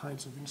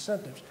kinds of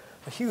incentives.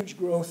 A huge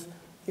growth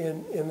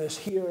in this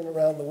here and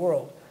around the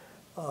world.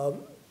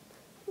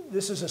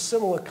 This is a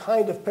similar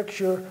kind of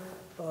picture.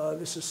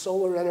 This is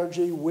solar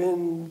energy,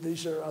 wind,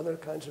 these are other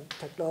kinds of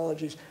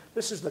technologies.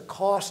 This is the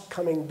cost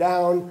coming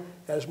down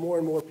as more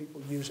and more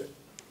people use it.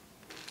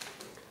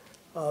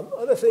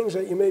 Other things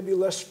that you may be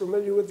less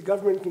familiar with, the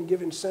government can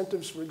give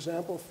incentives, for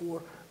example,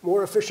 for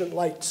more efficient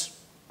lights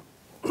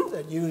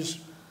that use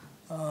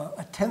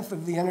a tenth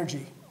of the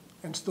energy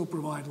and still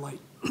provide light.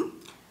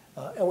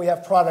 And we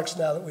have products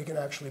now that we can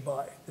actually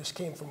buy. This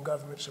came from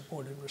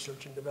government-supported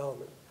research and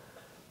development.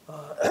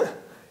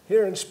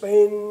 Here in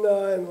Spain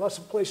and lots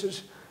of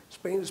places,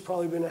 Spain has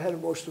probably been ahead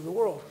of most of the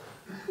world.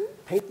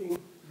 Painting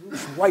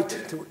roofs white,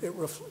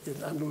 in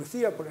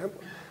Andalucía, for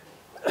example,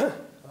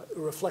 it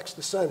reflects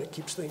the sun, it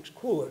keeps things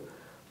cooler.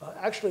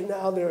 Actually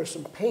now there are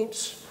some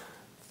paints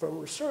from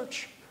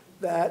research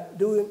that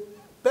do a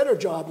better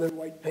job than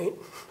white paint,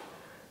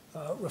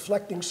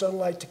 reflecting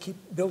sunlight to keep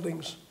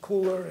buildings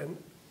cooler and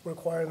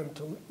require them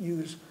to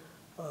use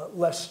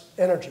less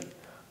energy.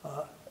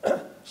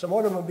 Some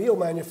automobile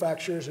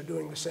manufacturers are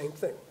doing the same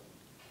thing.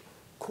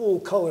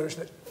 Cool colors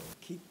that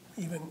keep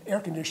even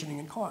air conditioning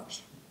in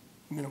cars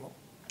minimal.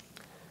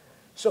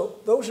 So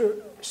those are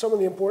some of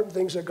the important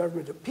things that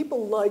government do.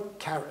 People like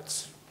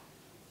carrots,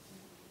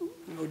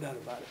 no doubt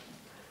about it.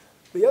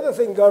 The other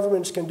thing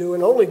governments can do,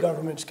 and only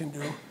governments can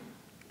do,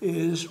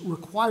 is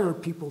require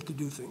people to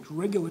do things,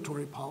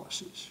 regulatory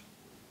policies.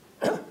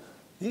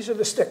 These are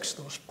the sticks,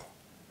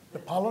 the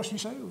palos, you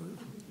say?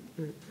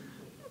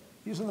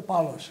 These are the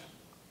palos.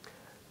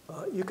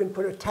 You can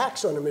put a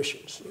tax on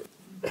emissions.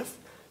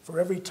 For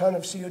every ton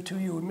of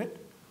CO2 you emit,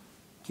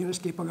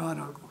 tienes que pagar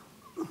algo.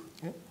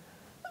 Okay?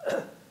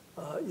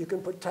 You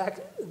can put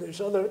tax,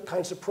 there's other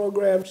kinds of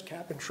programs,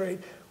 cap and trade,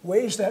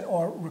 ways that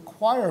are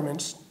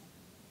requirements,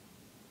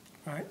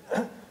 right,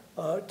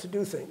 to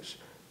do things.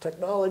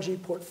 Technology,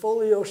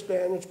 portfolio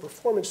standards,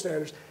 performance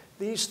standards.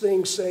 These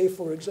things say,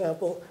 for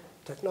example,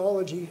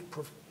 technology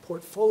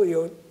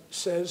portfolio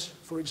says,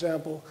 for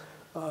example,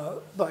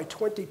 by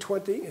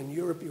 2020, in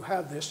Europe you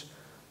have this,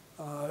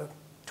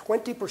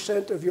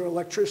 20% of your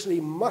electricity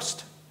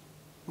must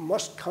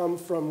come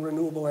from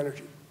renewable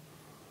energy.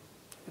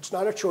 It's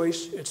not a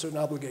choice, it's an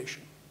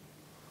obligation.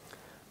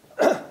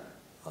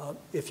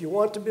 If you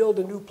want to build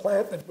a new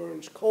plant that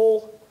burns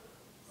coal,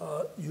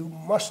 you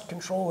must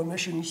control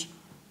emissions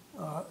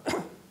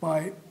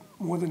by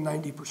more than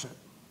 90%.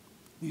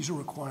 These are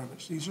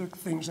requirements. These are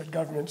things that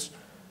governments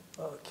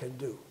can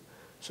do.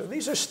 So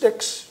these are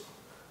sticks,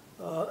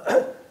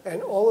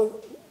 and all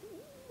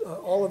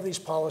of these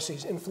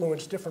policies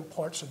influence different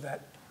parts of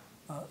that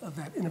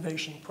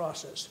innovation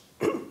process.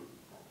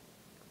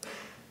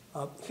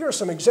 Here are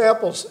some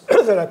examples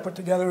that I put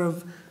together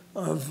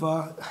of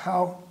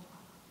how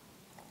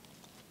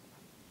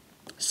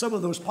some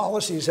of those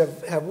policies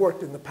have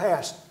worked in the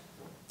past.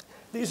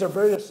 these are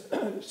various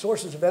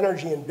sources of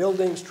energy in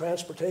buildings,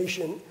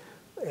 transportation,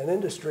 and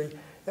industry.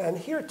 And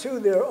here, too,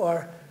 there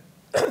are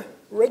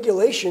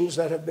regulations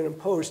that have been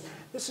imposed.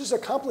 This is a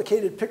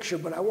complicated picture,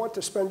 but I want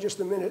to spend just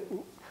a minute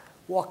and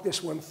walk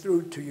this one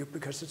through to you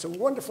because it's a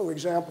wonderful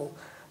example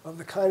of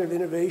the kind of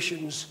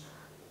innovations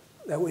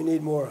that we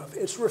need more of.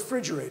 It's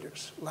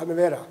refrigerators, la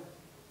nevera.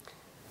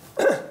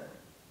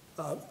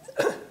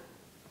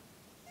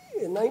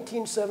 In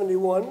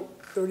 1971,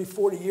 30,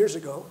 40 years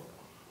ago,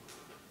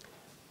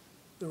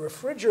 the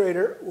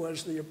refrigerator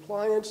was the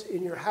appliance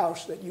in your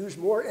house that used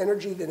more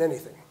energy than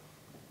anything.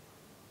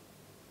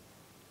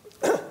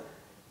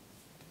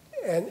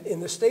 And in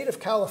the state of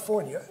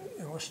California,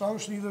 in Los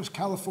Angeles,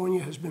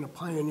 California has been a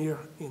pioneer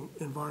in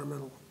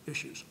environmental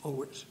issues,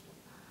 always.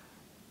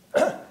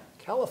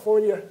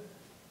 California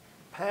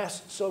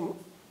passed some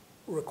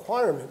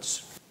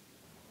requirements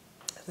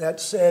that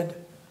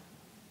said,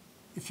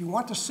 if you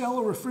want to sell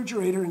a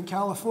refrigerator in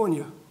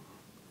California,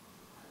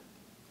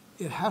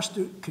 it has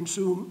to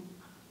consume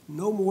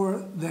no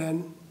more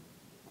than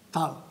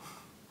tal,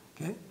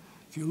 okay?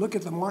 If you look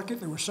at the market,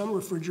 there were some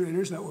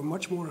refrigerators that were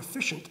much more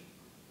efficient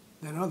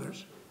than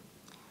others.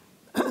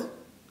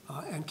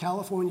 And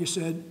California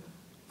said,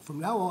 from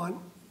now on,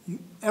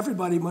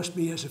 everybody must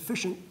be as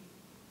efficient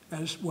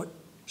as what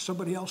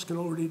somebody else can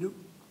already do.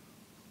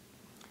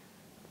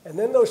 And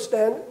then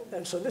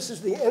and so this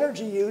is the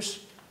energy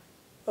use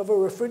of a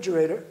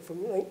refrigerator from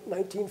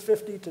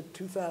 1950 to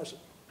 2000.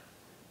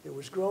 It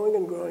was growing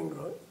and growing and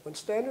growing. When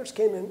standards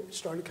came in, it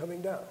started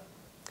coming down.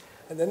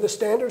 And then the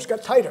standards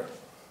got tighter.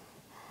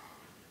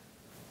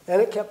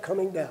 And it kept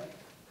coming down.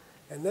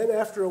 And then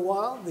after a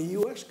while, the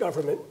US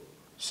government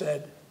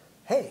said,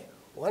 hey,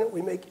 why don't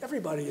we make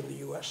everybody in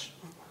the US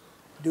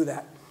do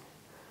that?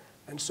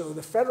 And so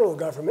the federal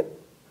government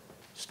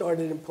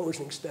started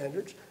imposing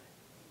standards.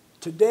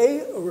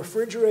 Today, a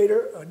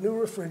new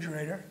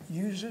refrigerator,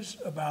 uses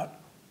about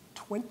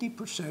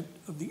 20%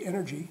 of the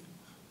energy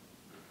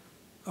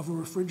of a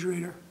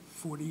refrigerator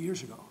 40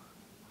 years ago.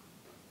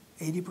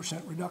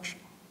 80% reduction.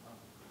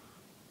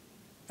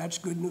 That's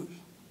good news.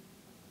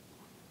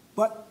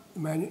 But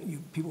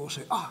people will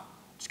say,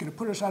 it's going to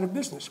put us out of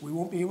business. We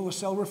won't be able to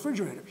sell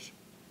refrigerators.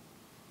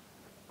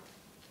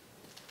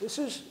 This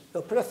is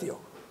el precio.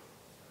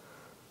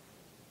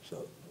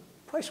 So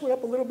price went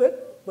up a little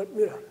bit, but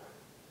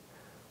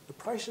the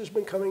price has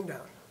been coming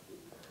down.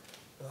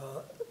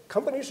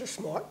 Companies are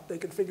smart. They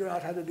can figure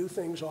out how to do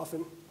things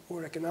often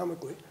more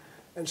economically.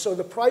 And so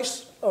the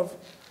price of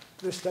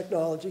this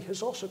technology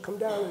has also come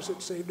down as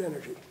it saved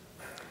energy.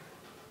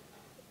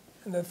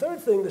 And the third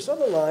thing, this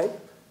other line,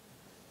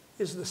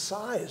 is the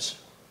size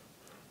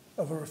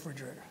of a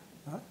refrigerator.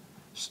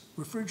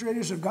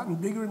 Refrigerators have gotten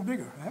bigger and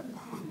bigger.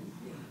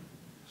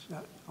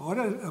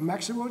 Ahora el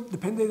máximo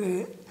depende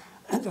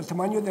del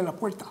tamaño de la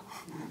puerta.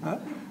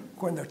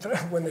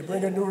 When they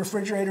bring a new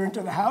refrigerator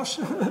into the house,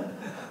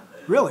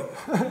 really,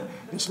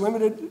 it's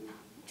limited.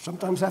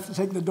 Sometimes have to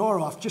take the door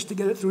off just to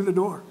get it through the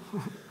door.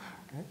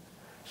 Okay?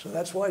 So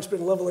that's why it's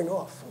been leveling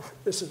off.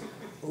 This is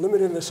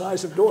limiting the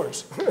size of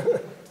doors.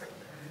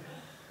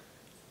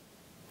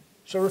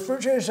 So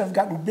refrigerators have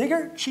gotten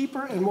bigger,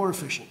 cheaper, and more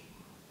efficient.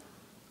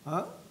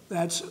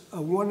 That's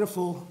a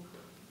wonderful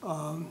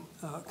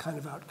kind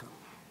of outcome.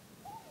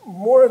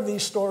 More of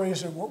these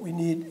stories are what we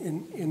need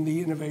in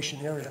the innovation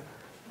area.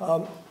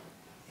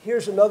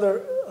 Here's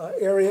another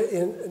area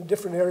in a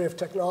different area of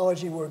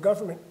technology where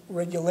government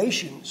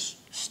regulations,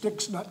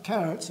 sticks, not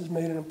carrots, has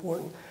made it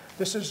important.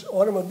 This is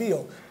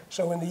automobile.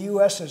 So in the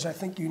US, as I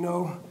think you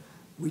know,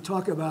 we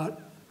talk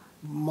about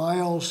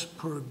miles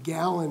per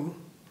gallon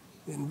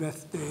in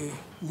vez de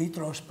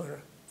litros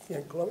per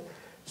 100 kilometers.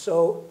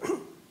 So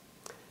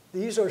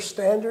these are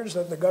standards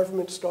that the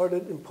government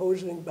started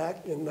imposing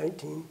back in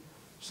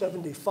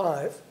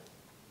 1975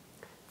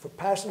 for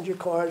passenger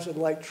cars and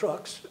light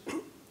trucks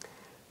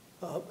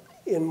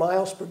in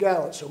miles per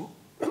gallon. So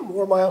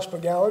more miles per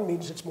gallon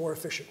means it's more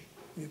efficient.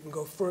 You can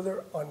go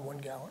further on 1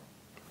 gallon.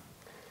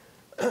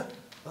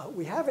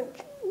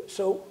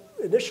 So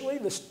initially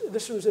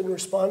this was in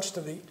response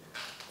to the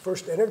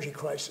first energy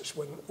crisis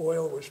when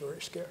oil was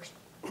very scarce.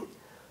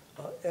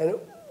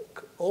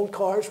 Old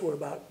cars were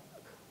about,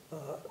 they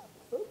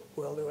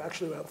were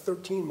actually about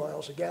 13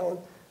 miles a gallon.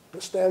 The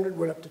standard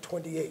went up to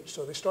 28,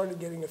 so they started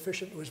getting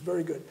efficient. It was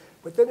very good.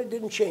 But then it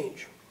didn't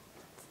change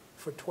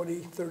for 20,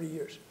 30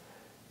 years.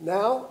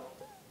 Now,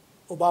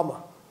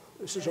 Obama.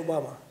 This is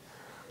Obama.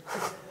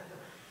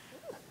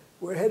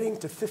 We're heading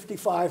to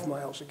 55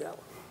 miles a gallon,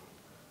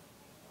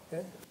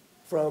 okay?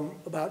 From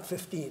about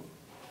 15.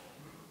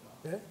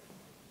 Okay?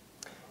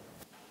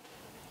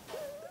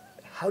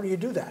 How do you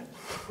do that?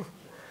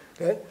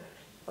 Okay?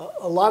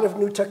 A lot of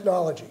new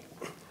technology.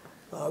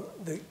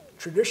 The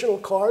traditional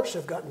cars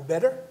have gotten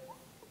better,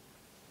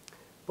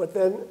 but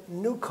then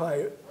new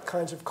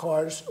kinds of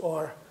cars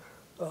are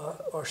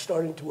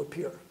starting to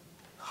appear.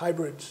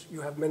 Hybrids,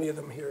 you have many of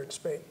them here in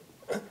Spain.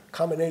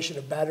 Combination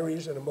of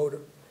batteries and a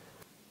motor.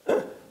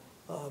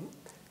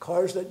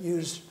 Cars that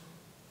use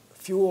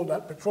fuel,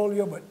 not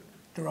petroleum, but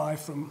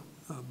derived from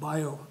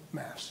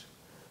biomass.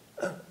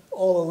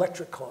 all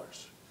electric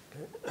cars,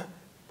 okay?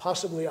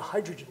 Possibly a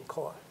hydrogen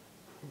car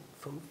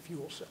from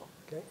fuel cell.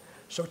 Okay?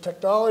 So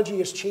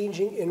technology is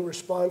changing in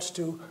response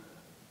to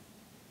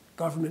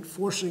government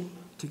forcing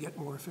to get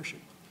more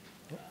efficient.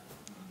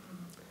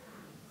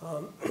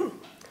 Okay?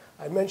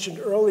 I mentioned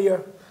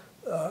earlier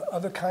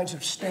other kinds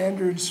of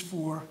standards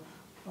for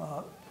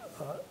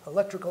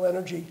electrical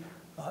energy.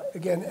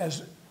 Again,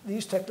 as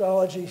these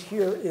technologies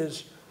here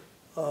is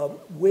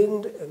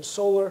wind and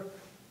solar,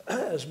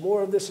 as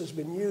more of this has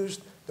been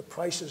used, the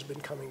price has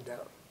been coming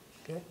down.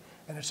 Okay?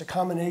 And it's a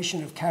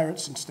combination of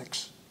carrots and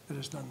sticks that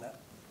has done that.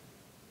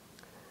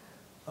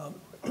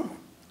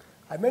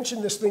 I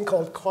mentioned this thing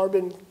called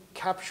carbon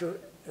capture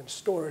and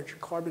storage,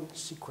 carbon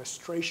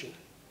sequestration.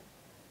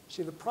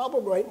 See, the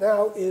problem right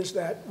now is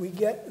that we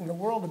get in the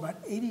world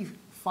about 85%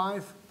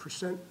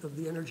 of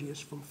the energy is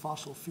from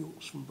fossil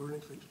fuels, from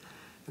burning things.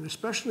 And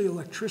especially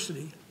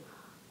electricity,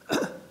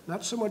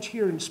 not so much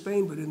here in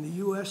Spain, but in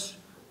the US,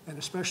 and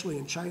especially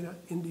in China,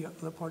 India,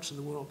 other parts of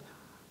the world,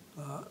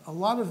 a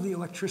lot of the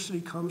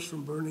electricity comes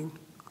from burning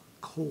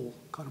coal,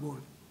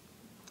 carbon.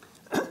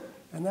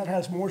 And that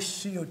has more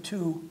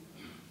CO2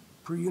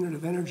 per unit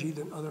of energy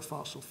than other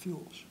fossil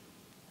fuels.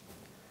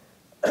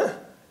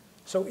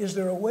 So is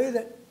there a way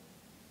that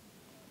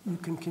you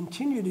can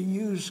continue to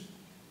use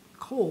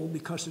coal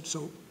because it's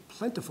so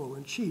plentiful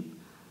and cheap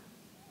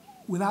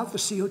without the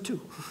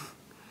CO2?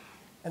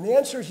 And the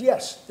answer is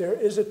yes. There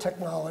is a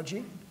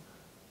technology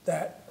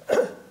that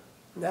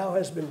now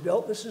has been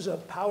built. This is a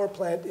power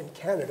plant in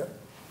Canada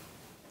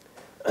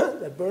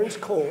that burns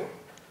coal.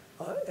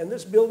 And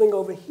this building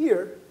over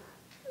here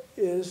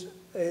is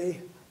a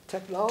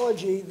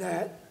technology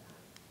that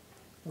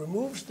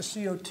removes the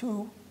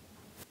CO2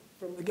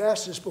 from the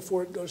gases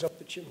before it goes up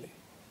the chimney.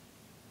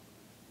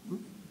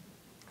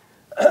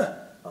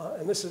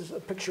 And this is a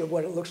picture of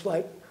what it looks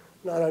like,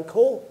 not on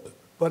coal,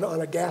 but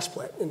on a gas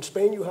plant. In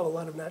Spain, you have a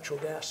lot of natural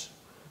gas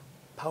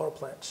power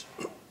plants.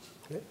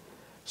 Okay?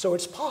 So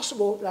it's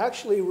possible to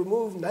actually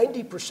remove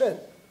 90%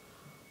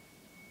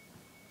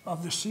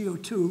 of the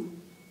CO2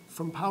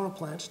 from power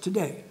plants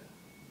today.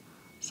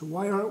 So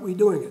why aren't we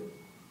doing it?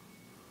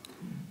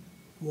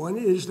 One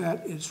is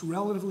that it's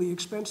relatively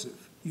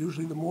expensive.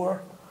 Usually the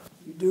more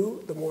you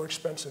do, the more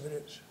expensive it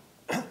is.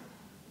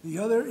 The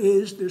other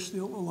is there's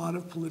still a lot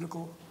of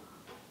political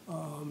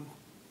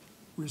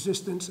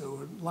resistance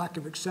or lack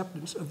of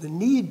acceptance of the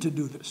need to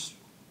do this,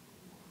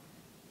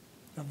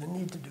 of the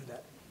need to do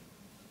that.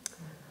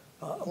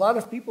 A lot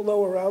of people,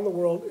 though, around the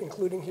world,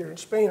 including here in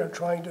Spain, are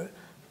trying to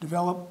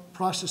develop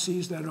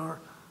processes that are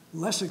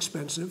less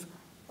expensive.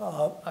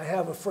 I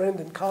have a friend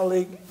and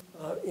colleague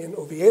in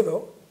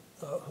Oviedo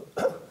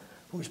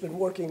who's been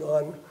working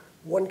on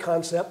one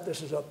concept.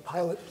 This is a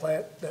pilot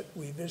plant that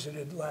we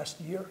visited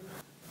last year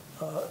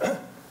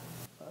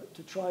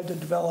to try to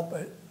develop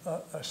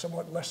a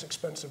somewhat less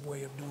expensive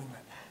way of doing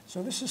that.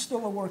 So this is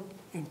still a work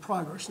in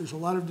progress. There's a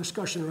lot of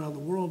discussion around the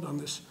world on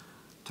this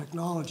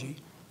technology.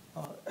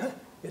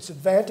 Its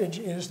advantage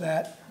is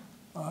that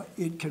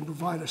it can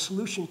provide a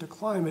solution to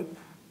climate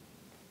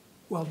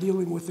while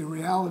dealing with the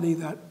reality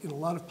that in a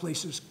lot of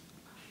places,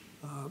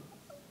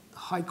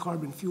 high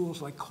carbon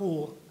fuels like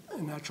coal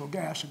and natural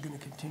gas are going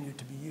to continue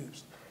to be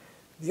used.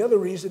 The other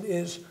reason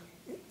is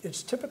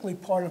it's typically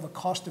part of a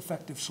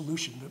cost-effective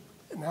solution.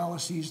 The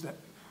analyses that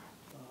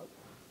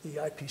the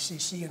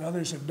IPCC and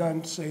others have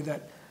done say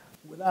that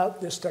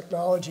without this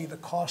technology, the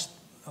cost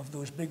of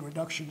those big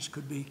reductions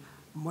could be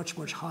much,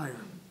 much higher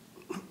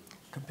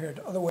compared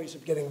to other ways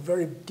of getting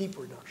very deep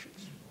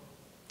reductions.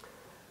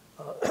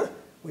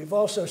 We've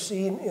also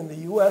seen in the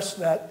US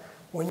that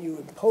when you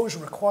impose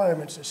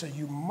requirements that say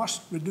you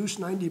must reduce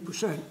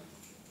 90%,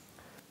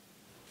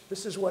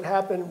 this is what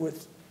happened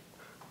with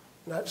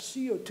not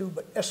CO2,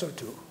 but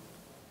SO2.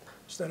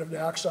 Instead of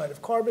dioxide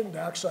of carbon,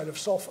 dioxide of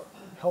sulfur,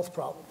 health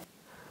problem.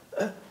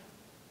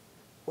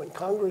 When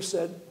Congress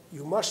said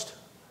you must,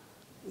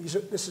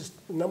 this is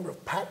the number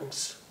of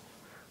patents,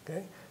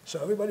 okay?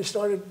 So everybody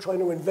started trying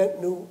to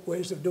invent new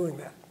ways of doing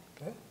that,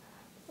 okay?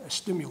 A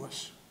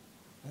stimulus.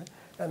 Okay?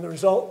 And the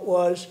result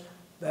was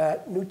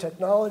that new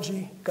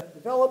technology got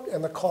developed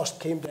and the cost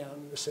came down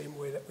in the same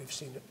way that we've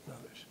seen it in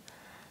others.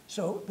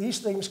 So these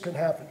things can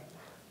happen.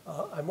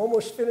 I'm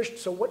almost finished,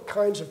 so what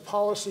kinds of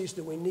policies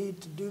do we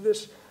need to do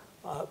this?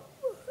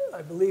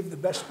 I believe the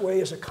best way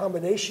is a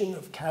combination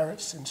of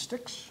carrots and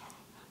sticks,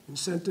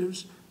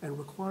 incentives and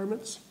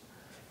requirements,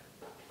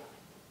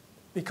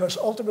 because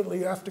ultimately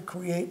you have to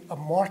create a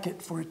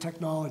market for a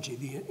technology.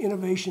 The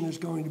innovation is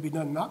going to be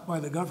done not by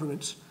the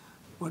governments,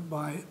 but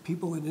by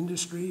people in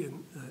industry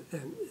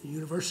and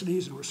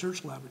universities and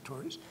research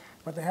laboratories,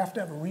 but they have to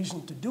have a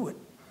reason to do it.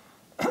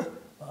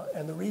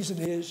 And the reason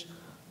is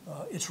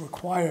it's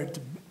required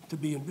to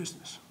be in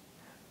business.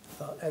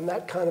 And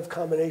that kind of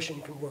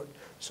combination can work.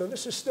 So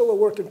this is still a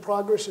work in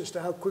progress as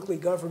to how quickly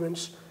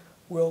governments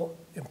will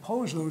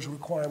impose those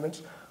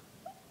requirements.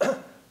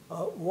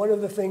 One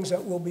of the things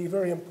that will be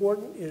very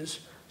important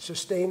is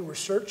sustained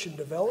research and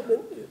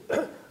development.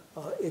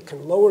 It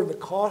can lower the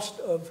cost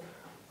of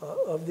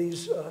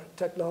these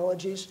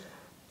technologies.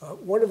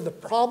 One of the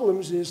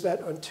problems is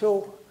that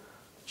until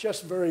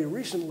just very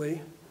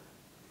recently,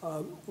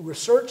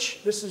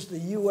 research, this is the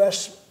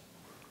US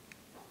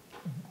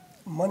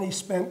money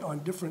spent on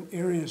different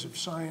areas of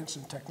science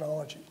and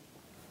technology.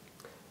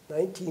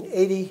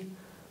 1980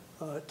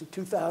 to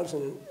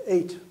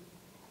 2008.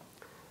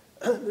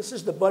 This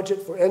is the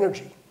budget for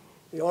energy,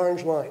 the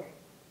orange line.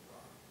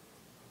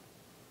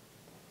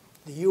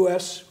 The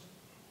US,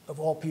 of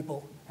all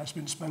people, has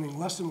been spending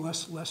less and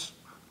less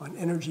on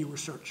energy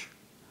research.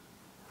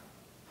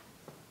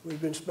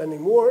 We've been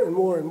spending more and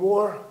more and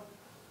more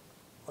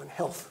on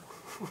health,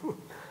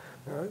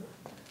 right?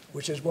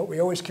 Which is what we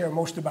always care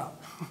most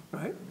about,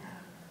 right?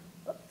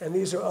 And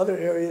these are other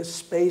areas,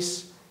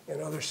 space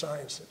and other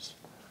sciences.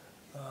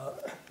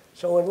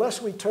 So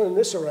unless we turn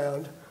this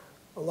around,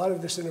 a lot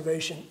of this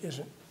innovation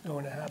isn't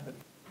going to happen.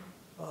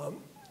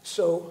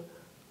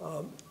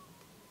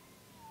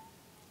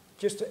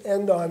 Just to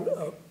end on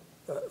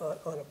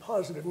a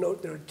positive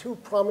note, there are two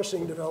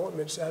promising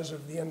developments as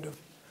of the end of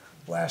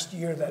last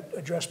year that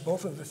address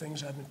both of the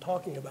things I've been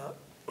talking about.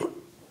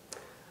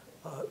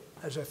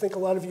 As I think a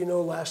lot of you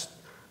know, last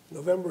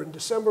November and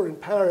December in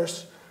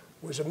Paris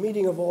was a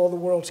meeting of all the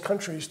world's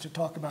countries to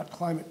talk about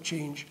climate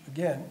change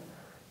again.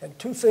 And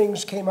two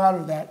things came out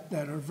of that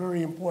that are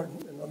very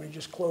important, and let me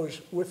just close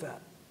with that.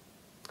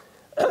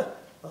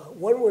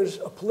 One was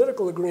a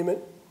political agreement,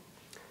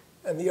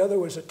 and the other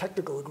was a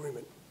technical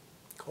agreement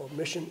called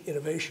mission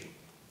innovation.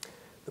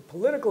 The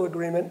political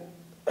agreement,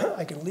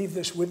 I can leave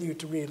this with you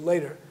to read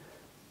later,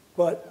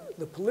 but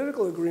the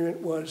political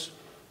agreement was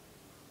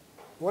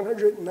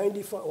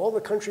 195, all the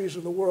countries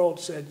of the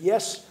world said,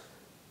 yes,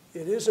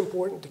 it is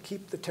important to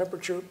keep the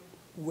temperature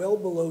well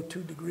below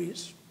 2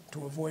 degrees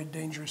to avoid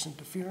dangerous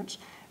interference,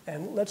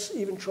 and let's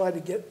even try to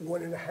get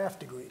 1.5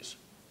 degrees,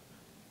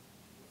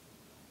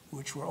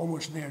 which we're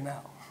almost there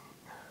now.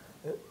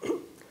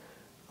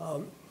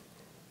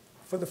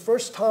 For the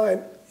first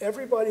time,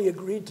 everybody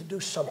agreed to do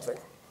something.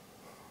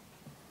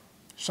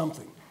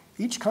 Something.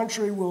 Each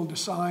country will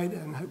decide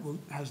and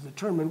has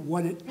determined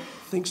what it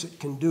thinks it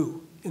can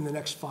do in the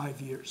next 5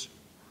 years.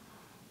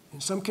 In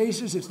some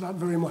cases, it's not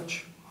very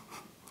much,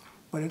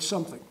 but it's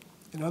something.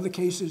 In other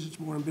cases, it's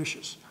more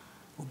ambitious.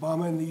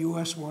 Obama in the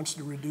US wants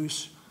to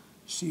reduce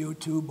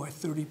CO2 by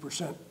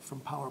 30% from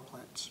power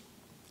plants.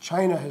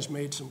 China has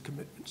made some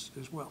commitments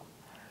as well.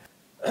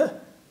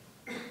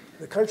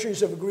 The countries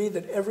have agreed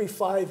that every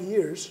 5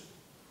 years,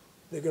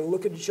 they're going to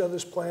look at each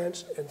other's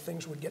plans and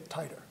things would get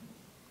tighter.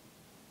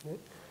 Okay?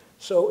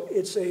 So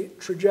it's a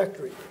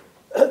trajectory.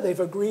 They've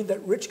agreed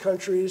that rich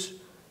countries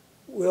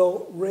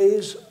will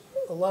raise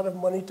a lot of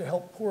money to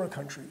help poorer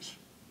countries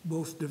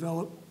both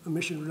develop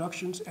emission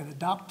reductions and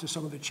adapt to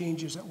some of the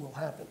changes that will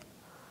happen.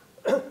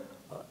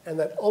 And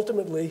that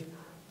ultimately,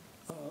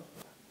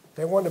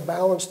 they want to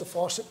balance the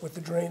faucet with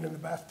the drain in the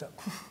bathtub.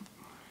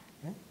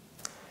 Okay?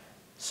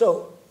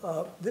 So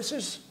this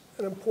is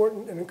an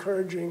important and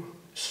encouraging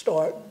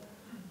start.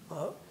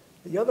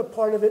 The other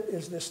part of it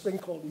is this thing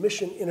called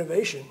mission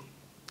innovation.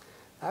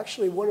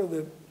 Actually, one of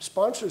the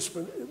sponsors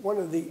for, one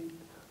of the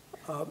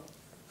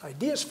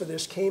ideas for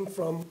this came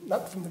from,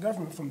 not from the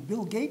government, from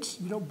Bill Gates.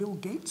 You know Bill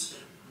Gates?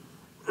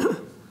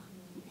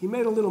 He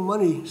made a little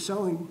money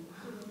selling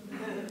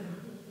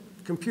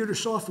computer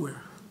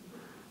software.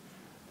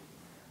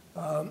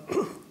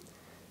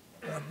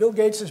 Bill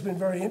Gates has been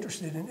very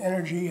interested in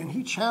energy, and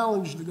he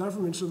challenged the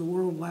governments of the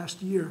world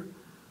last year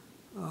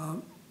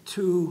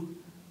to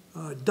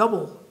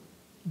double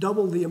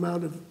the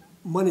amount of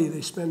money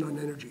they spend on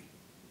energy.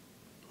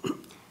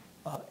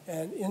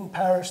 And in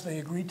Paris, they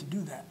agreed to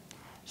do that.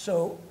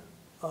 So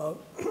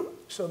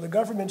the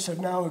governments have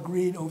now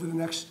agreed over the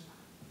next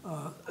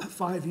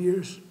 5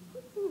 years,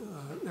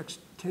 next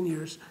 10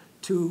 years,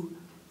 to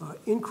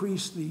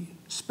increase the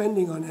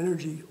spending on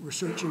energy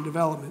research and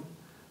development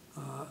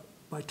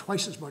by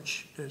twice as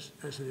much as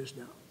it is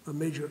now, a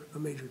major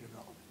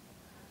development.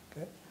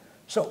 Okay?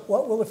 So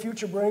what will the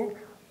future bring?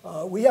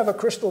 We have a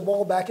crystal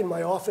ball back in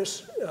my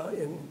office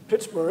in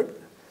Pittsburgh,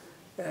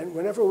 and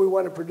whenever we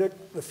want to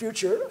predict the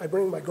future, I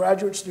bring my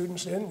graduate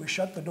students in, we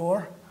shut the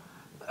door,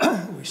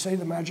 we say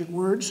the magic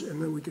words,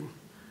 and then we can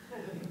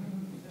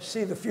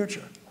see the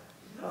future.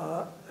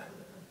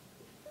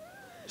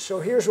 So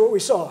here's what we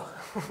saw.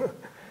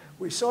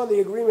 We saw the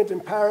agreement in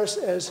Paris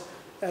as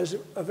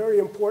a very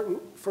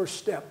important first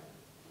step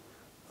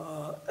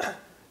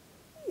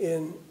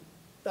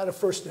not a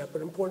first step,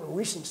 but an important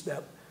recent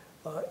step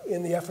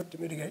in the effort to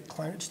mitigate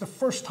climate. It's the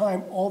first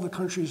time all the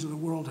countries of the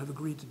world have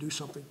agreed to do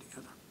something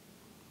together.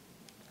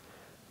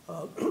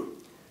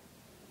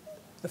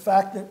 The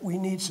fact that we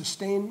need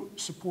sustained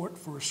support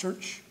for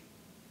research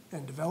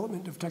and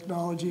development of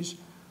technologies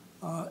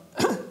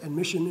and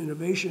mission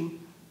innovation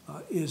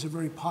is a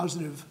very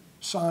positive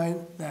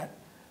sign that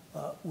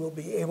we'll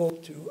be able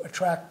to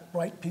attract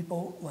bright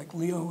people like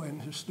Leo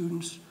and his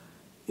students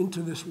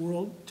into this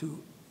world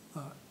to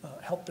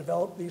help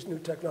develop these new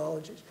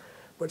technologies.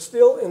 But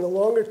still, in the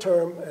longer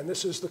term, and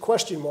this is the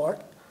question mark,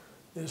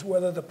 is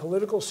whether the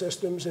political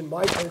systems in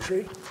my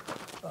country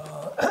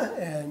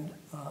and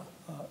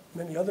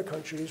many other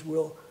countries,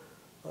 will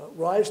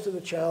rise to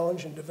the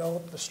challenge and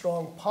develop the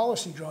strong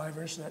policy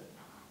drivers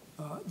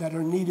that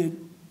are needed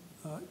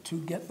to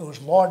get those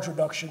large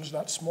reductions,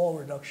 not small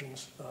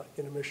reductions,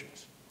 in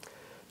emissions.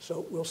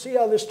 So we'll see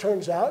how this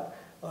turns out.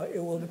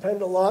 It will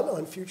depend a lot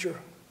on future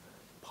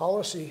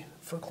policy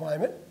for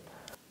climate.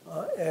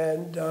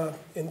 And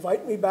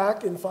invite me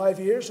back in 5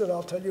 years and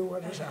I'll tell you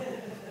what has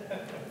happened.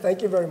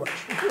 Thank you very much.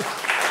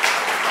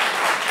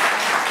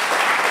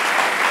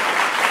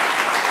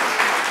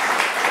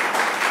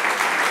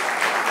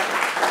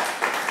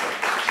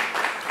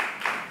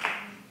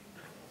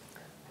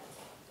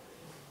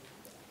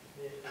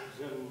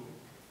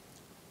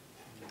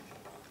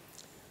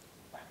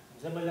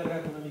 Ens hem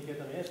allargat una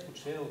miqueta més,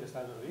 potser, del que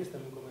estava previst,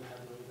 hem comentat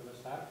una mica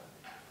més tard.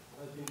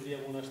 Ara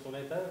tindríem una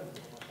estoneta,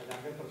 massa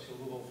llarga, per si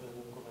algú vol fer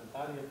algun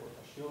comentari,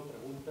 aportació,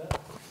 pregunta.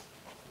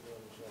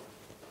 Doncs, el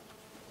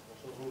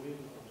professor Rubin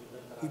ens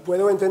intentarà... Y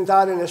puedo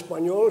intentar en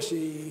español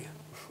si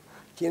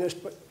tienes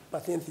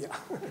paciencia.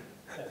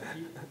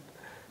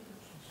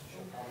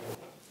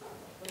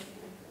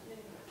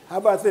 How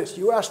about this?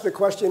 You ask the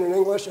question in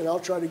English and I'll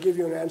try to give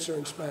you an answer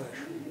in Spanish.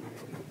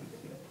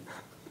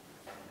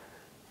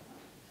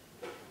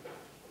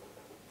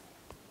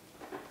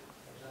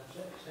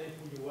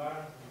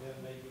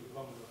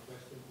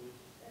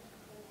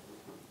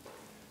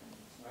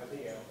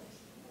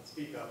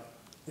 Speak up.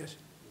 Yes.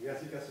 I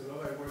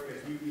work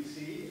at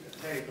UBC, a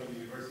technical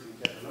university in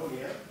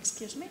Catalonia.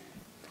 Excuse me?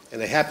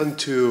 And I happen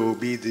to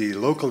be the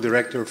local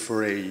director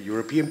for a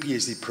European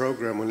PhD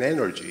program on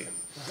energy.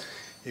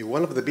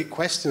 One of the big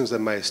questions that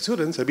my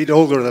students, a bit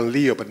older than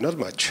Leo, but not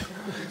much,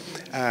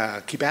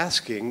 keep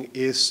asking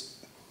is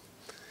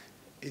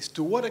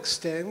to what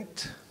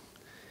extent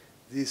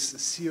this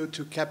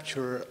CO2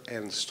 capture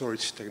and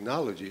storage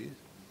technology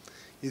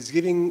is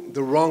giving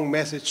the wrong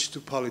message to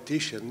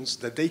politicians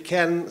that they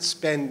can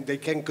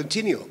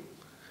continue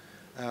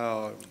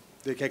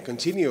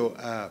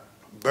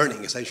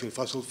burning essentially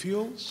fossil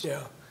fuels.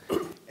 Yeah.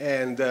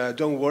 And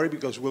don't worry,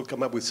 because we'll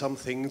come up with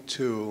something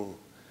to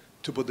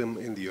put them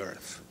in the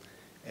earth.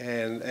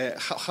 And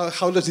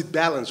how does it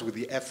balance with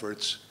the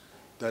efforts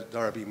that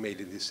are being made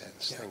in this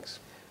sense? Yeah. Thanks.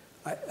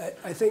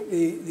 I think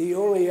the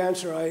only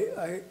answer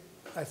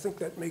I think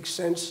that makes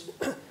sense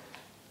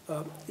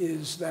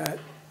is that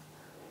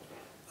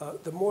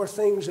the more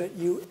things that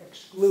you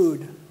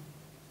exclude,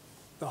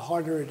 the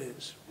harder it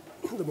is,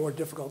 the more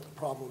difficult the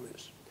problem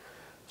is.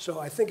 So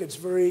I think it's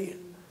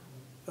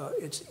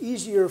it's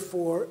easier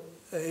for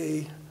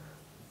a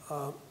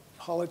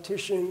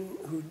politician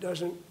who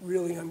doesn't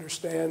really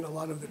understand a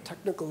lot of the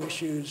technical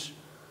issues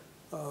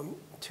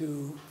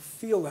to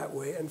feel that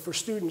way, and for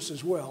students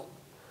as well.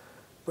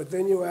 But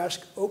then you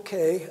ask,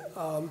 okay,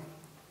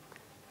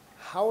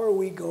 how are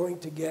we going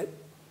to get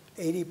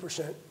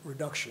 80%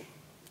 reduction?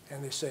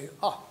 And they say,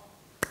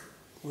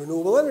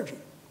 renewable energy,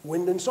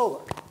 wind and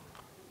solar.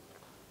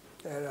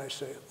 And I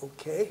say,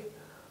 okay,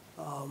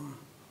 how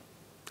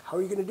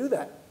are you going to do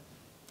that?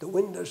 The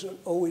wind doesn't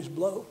always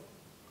blow,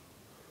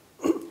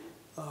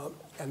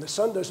 and the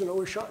sun doesn't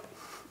always shine.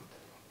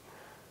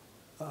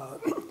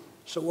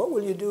 So what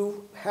will you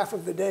do half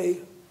of the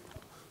day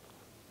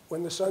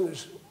when the sun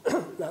is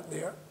not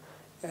there,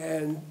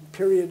 and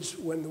periods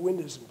when the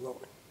wind isn't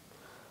blowing?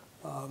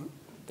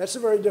 That's a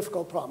very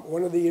difficult problem.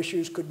 One of the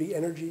issues could be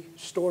energy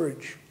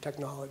storage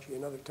technology,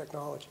 another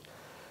technology.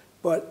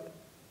 But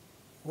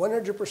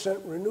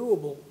 100%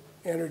 renewable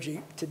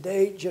energy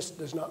today just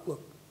does not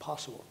look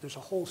possible. There's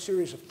a whole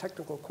series of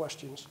technical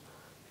questions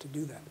to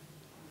do that.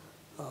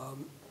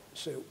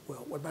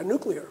 Well, what about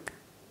nuclear?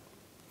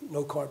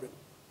 No carbon.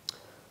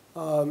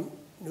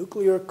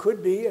 Nuclear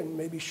could be and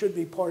maybe should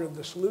be part of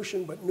the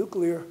solution, but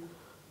nuclear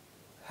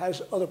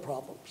has other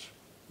problems.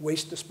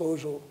 Waste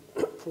disposal,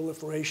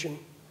 proliferation,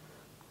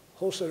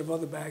 whole set of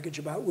other baggage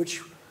about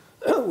which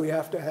we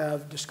have to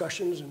have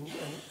discussions and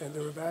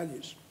there are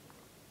values.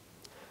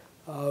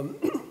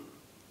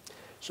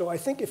 So I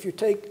think if you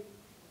take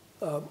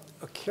a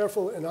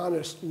careful and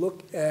honest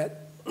look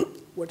at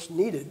what's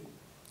needed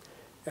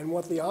and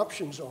what the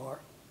options are,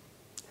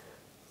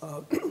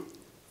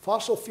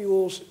 fossil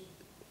fuels,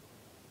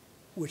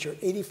 which are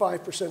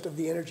 85% of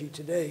the energy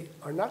today,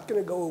 are not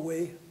going to go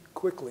away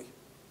quickly.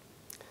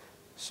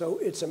 So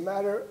it's a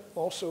matter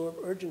also of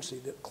urgency.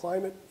 The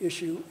climate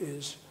issue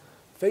is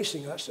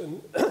facing us,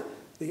 and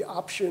the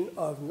option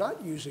of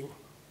not using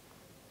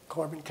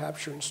carbon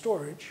capture and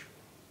storage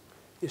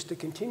is to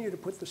continue to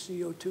put the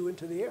CO2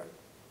 into the air.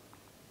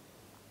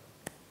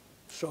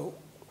 So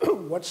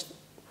what's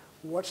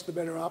the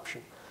better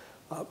option?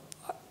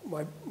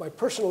 My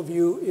personal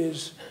view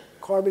is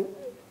carbon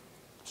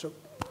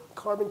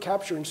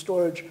capture and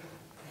storage.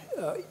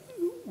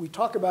 We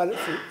talk about it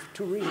for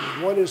two reasons.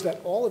 One is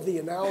that all of the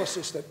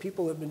analysis that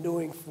people have been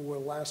doing for the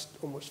last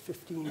almost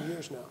 15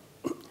 years now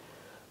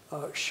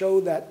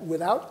show that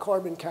without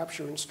carbon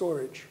capture and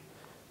storage,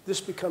 this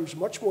becomes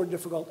much more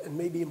difficult and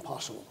maybe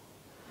impossible,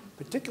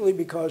 particularly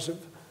because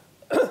of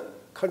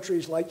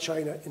countries like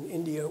China and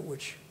India,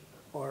 which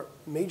are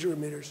major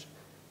emitters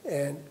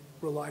and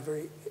rely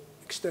very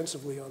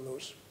extensively on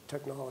those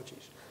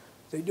technologies.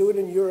 They do it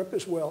in Europe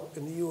as well,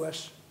 in the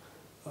US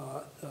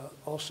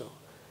also.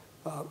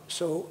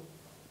 So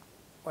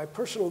my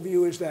personal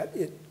view is that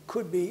it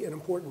could be an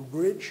important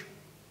bridge.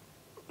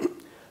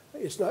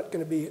 It's not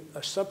going to be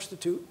a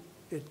substitute.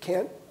 It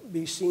can't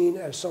be seen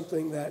as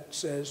something that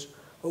says,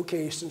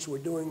 okay, since we're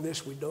doing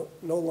this, we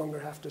no longer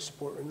have to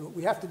support renewable.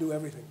 We have to do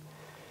everything.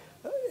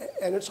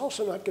 And it's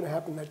also not going to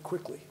happen that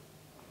quickly.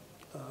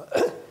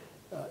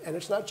 And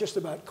it's not just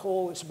about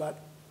coal, it's about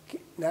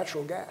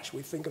natural gas.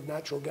 We think of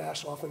natural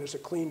gas often as a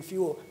clean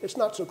fuel. It's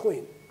not so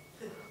clean.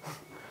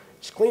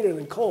 It's cleaner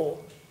than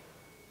coal,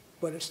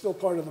 but it's still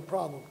part of the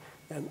problem.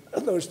 And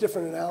those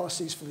different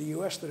analyses for the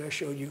US that I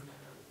showed you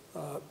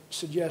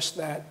suggest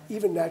that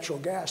even natural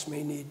gas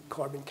may need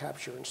carbon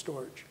capture and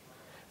storage.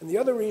 And the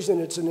other reason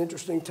it's an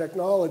interesting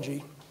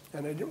technology,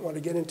 and I didn't want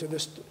to get into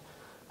this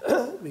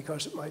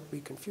because it might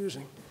be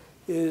confusing,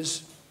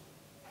 is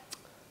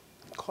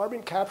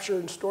carbon capture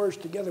and storage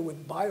together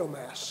with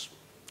biomass.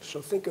 So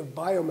think of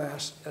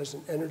biomass as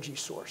an energy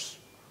source.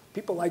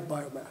 People like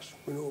biomass,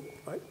 renewable,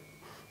 right?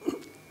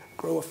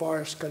 Grow a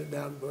forest, cut it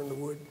down, burn the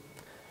wood.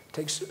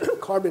 Takes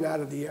carbon out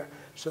of the air.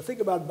 So think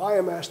about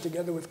biomass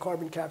together with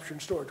carbon capture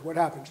and storage. What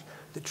happens?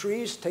 The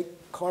trees take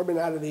carbon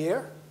out of the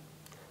air,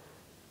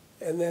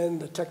 and then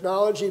the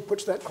technology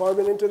puts that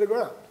carbon into the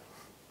ground.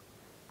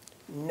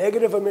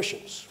 Negative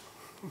emissions.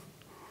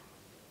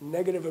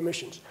 Negative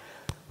emissions.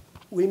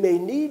 We may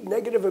need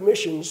negative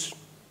emissions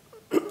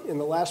in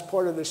the last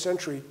part of this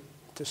century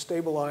to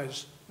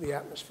stabilize the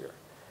atmosphere.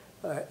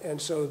 And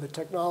so the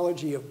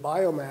technology of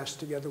biomass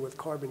together with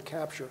carbon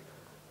capture,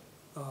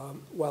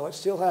 while it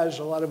still has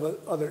a lot of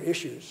other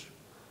issues,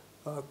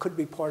 could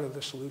be part of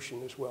the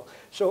solution as well.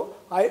 So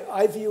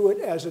I view it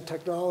as a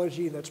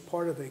technology that's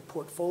part of a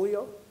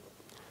portfolio,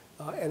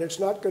 and it's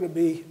not going to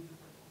be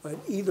an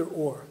either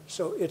or.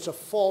 So it's a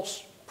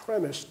false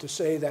premise to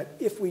say that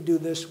if we do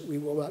this, we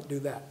will not do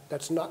that.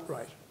 That's not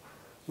right.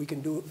 We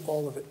can do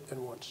all of it at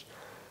once.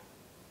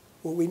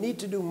 What we need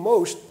to do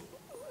most,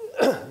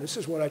 this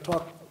is what I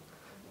talked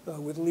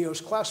with Leo's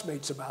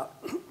classmates about,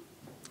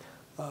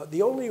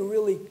 the only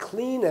really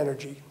clean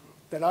energy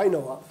that I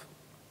know of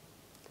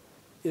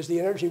is the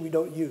energy we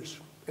don't use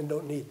and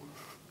don't need,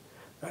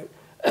 right?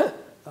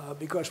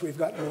 Because we've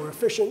gotten more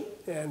efficient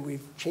and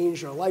we've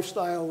changed our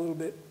lifestyle a little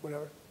bit,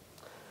 whatever.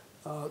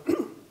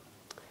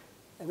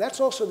 And that's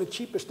also the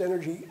cheapest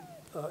energy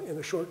in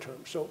the short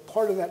term. So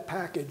part of that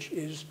package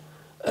is,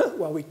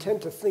 while we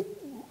tend to think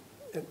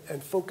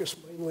and focus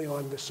mainly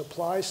on the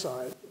supply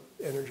side of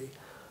energy,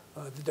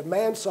 the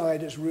demand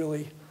side is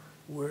really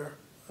where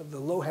the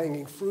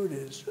low-hanging fruit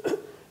is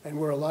and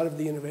where a lot of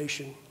the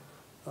innovation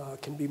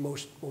can be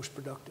most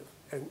productive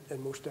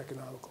and most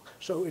economical.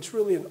 So it's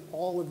really an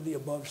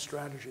all-of-the-above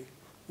strategy.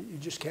 You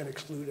just can't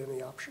exclude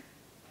any option.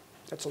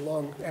 That's a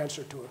long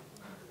answer to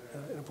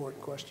an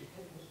important question.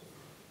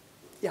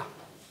 Yeah.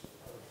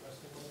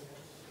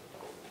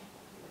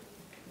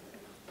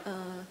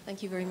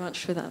 Thank you very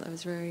much for that. That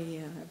was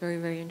very,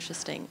 very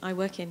interesting. I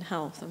work in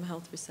health. I'm a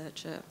health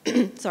researcher.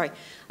 Sorry,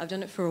 I've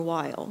done it for a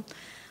while.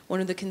 One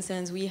of the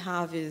concerns we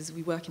have is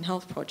we work in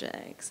health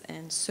projects,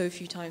 and so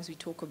few times we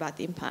talk about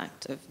the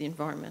impact of the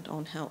environment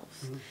on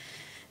health. Mm-hmm.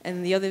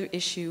 And the other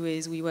issue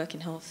is we work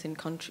in health in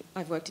countries.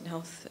 I've worked in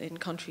health in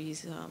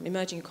countries,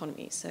 emerging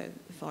economies, so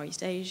Far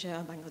East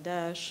Asia,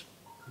 Bangladesh,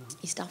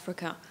 East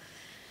Africa.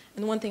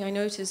 And the one thing I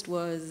noticed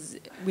was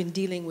when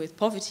dealing with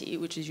poverty,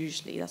 which is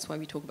usually, that's why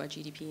we talk about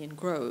GDP and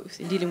growth,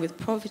 in dealing with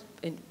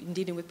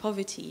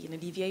poverty and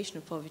alleviation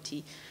of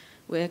poverty,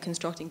 we're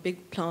constructing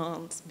big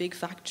plants, big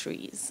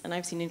factories. And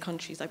I've seen in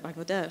countries like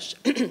Bangladesh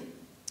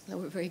that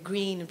were very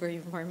green and very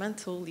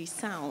environmentally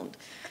sound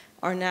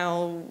are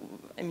now,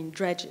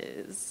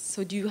 dredges.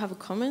 So do you have a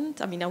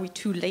comment? Are we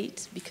too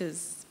late?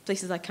 Because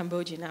places like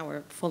Cambodia now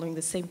are following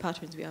the same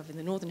patterns we have in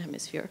the Northern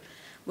Hemisphere,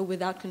 but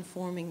without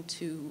conforming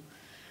to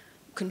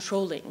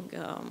controlling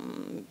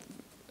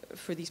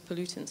for these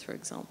pollutants, for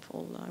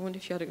example. I wonder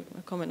if you had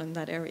a comment on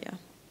that area.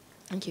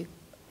 Thank you.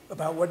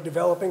 About what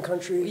developing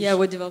countries? Yeah,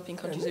 what developing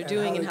countries are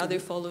doing and how they're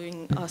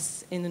following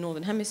us in the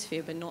Northern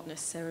Hemisphere, but not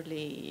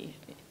necessarily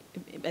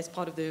as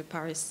part of the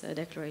Paris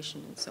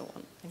Declaration and so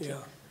on. Thank you.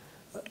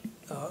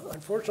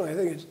 Unfortunately, I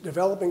think it's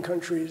developing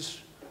countries,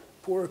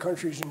 poorer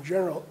countries in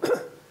general,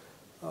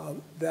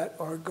 that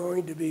are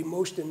going to be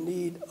most in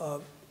need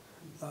of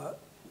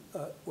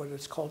what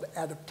is called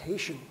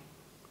adaptation,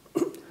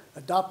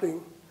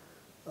 adopting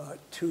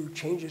to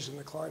changes in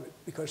the climate,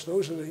 because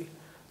those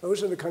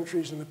are the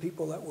countries and the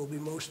people that will be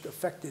most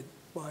affected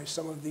by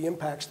some of the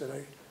impacts that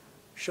I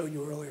showed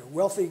you earlier.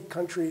 Wealthy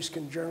countries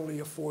can generally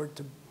afford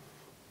to,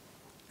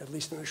 at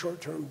least in the short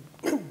term,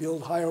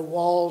 build higher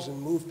walls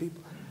and move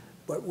people.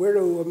 But where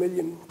do 1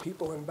 million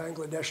people in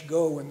Bangladesh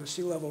go when the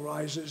sea level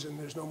rises and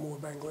there's no more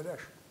Bangladesh?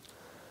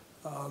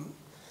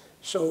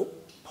 So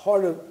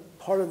part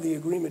of the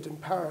agreement in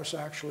Paris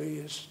actually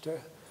is to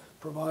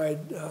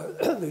provide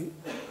the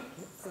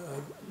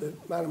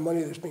amount of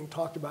money that's being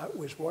talked about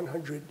was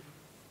 $100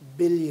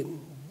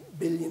 billion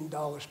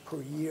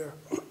per year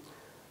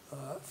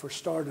for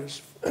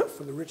starters,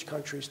 for the rich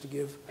countries to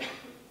give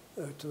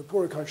to the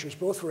poorer countries,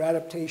 both for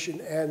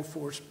adaptation and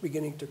for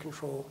beginning to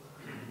control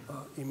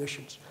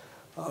emissions.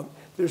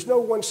 There's no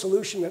one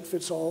solution that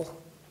fits all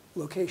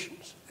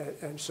locations,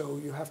 and so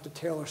you have to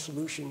tailor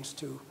solutions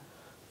to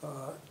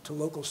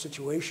local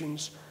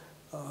situations.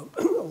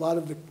 A lot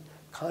of the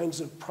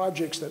kinds of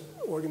projects that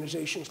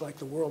organizations like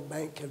the World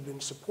Bank have been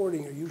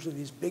supporting are usually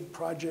these big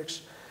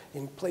projects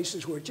in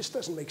places where it just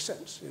doesn't make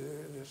sense.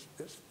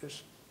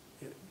 There's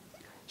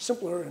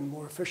simpler and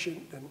more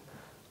efficient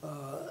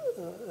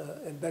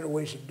and better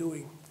ways of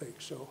doing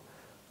things.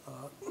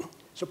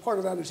 So part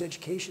of that is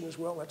education as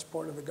well. That's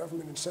part of the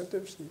government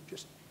incentives,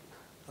 just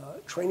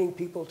training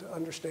people to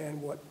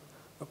understand what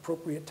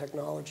appropriate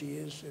technology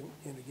is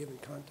in a given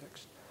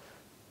context.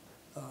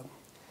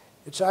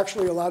 It's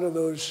actually a lot of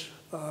those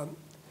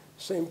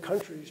same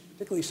countries,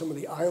 particularly some of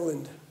the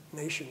island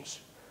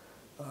nations,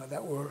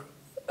 that were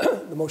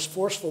the most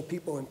forceful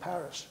people in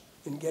Paris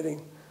in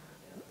getting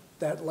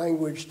that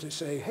language to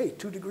say, hey,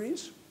 2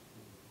 degrees?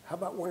 How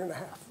about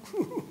 1.5?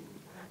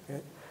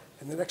 Okay?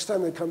 And the next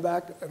time they come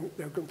back,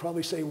 they can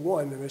probably say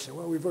 1, and they say,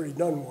 well, we've already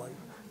done 1.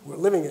 We're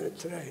living in it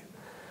today.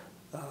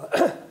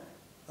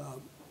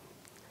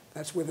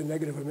 That's where the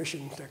negative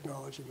emission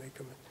technology may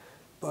come in.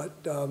 But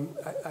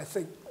I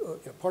think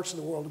parts of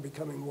the world are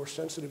becoming more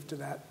sensitive to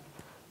that.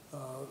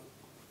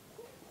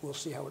 We'll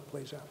see how it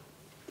plays out.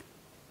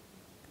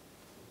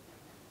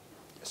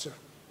 Yes, sir.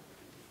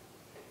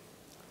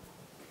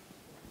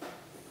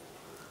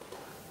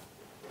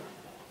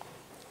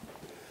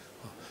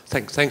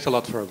 Thanks a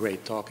lot for a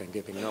great talk and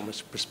giving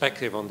enormous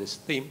perspective on this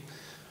theme.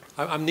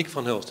 I'm Nick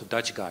van Hulst, a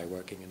Dutch guy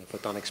working in a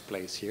photonics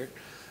place here.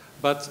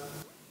 But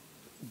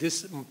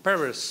this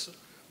Paris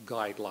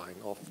guideline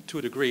of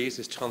 2 degrees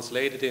is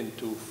translated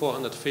into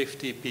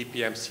 450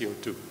 ppm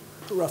CO2.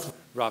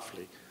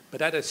 Roughly. But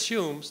that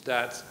assumes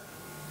that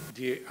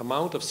the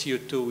amount of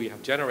CO2 we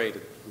have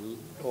generated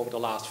over the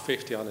last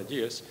 50, 100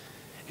 years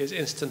is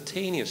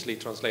instantaneously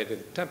translated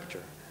into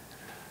temperature.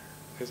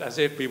 It's as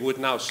if we would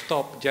now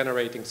stop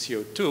generating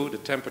CO2, the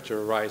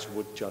temperature rise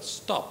would just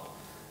stop.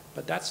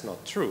 But that's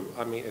not true.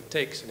 I mean, it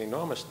takes an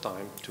enormous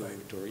time to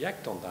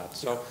react on that.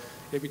 So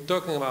if we're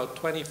talking about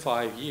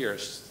 25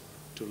 years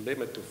to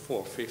limit to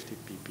 450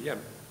 ppm,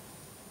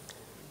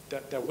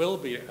 there will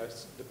be,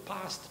 the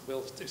past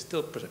will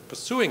still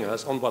pursuing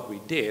us on what we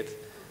did,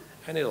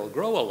 and it'll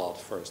grow a lot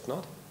first,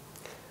 not?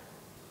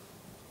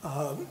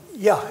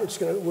 Yeah, it's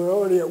going to, we're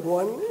already at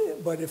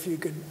 1, but if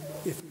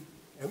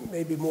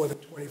maybe more than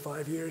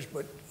 25 years,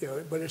 but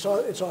but it's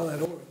on that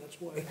order. That's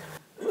why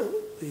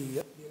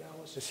the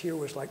analysis here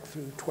was like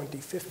through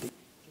 2050, so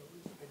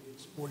maybe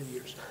it's 40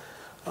 years.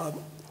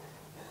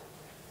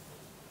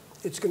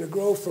 It's going to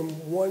grow from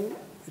 1.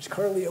 It's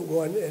currently at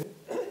 1, and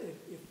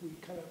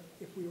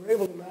if we were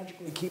able to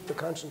magically keep the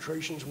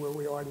concentrations where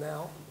we are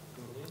now,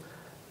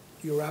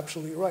 you're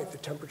absolutely right. The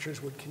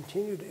temperatures would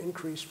continue to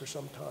increase for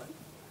some time,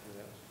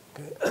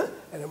 okay?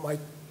 And it might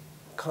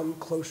come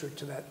closer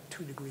to that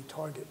 2-degree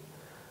target.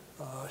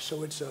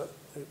 So it's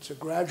a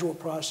gradual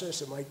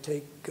process. It might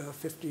take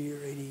 50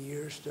 or 80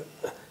 years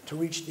to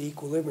reach the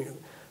equilibrium.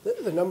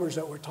 The numbers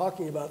that we're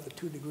talking about, the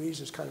 2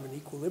 degrees, is kind of an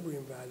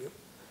equilibrium value.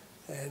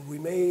 And we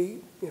may,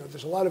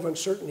 there's a lot of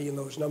uncertainty in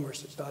those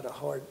numbers. It's not a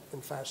hard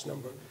and fast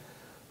number.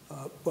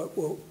 But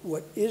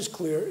what is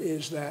clear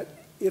is that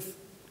if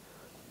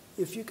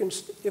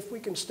we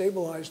can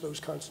stabilize those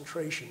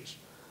concentrations,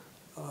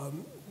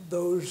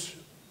 those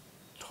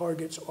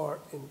targets are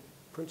in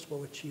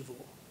principle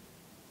achievable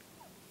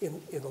in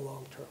the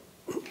long term,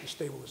 the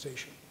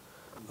stabilization.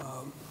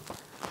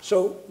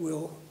 So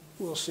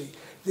we'll see.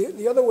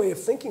 The other way of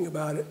thinking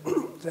about it,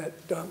 that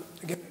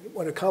again, I don't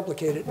want to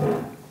complicate it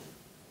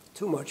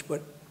too much,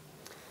 but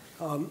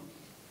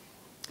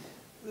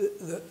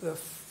the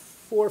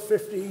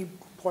 450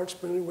 parts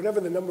per million, whatever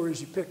the number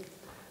is you pick,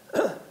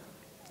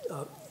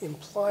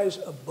 implies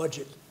a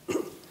budget.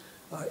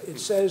 It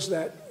says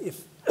that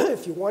if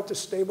you want to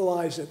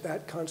stabilize at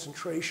that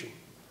concentration,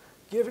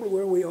 given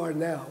where we are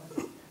now,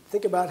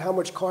 think about how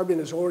much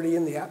carbon is already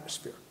in the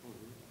atmosphere.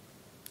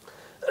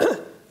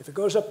 If it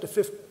goes up to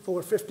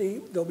 450,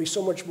 there'll be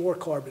so much more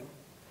carbon.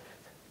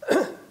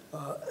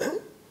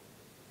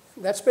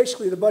 That's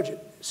basically the budget.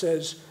 It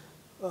says,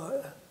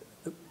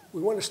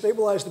 we want to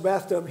stabilize the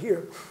bathtub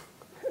here.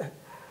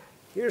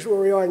 Here's where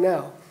we are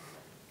now.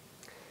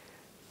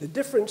 The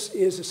difference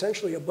is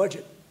essentially a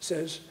budget. It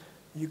says,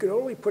 you can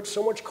only put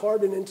so much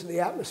carbon into the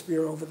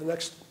atmosphere over the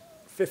next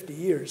 50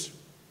 years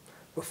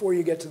before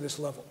you get to this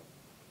level.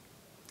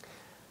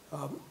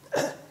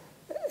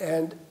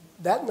 And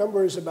that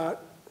number is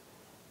about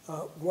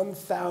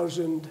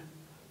 1,000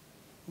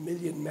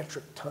 million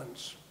metric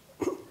tons.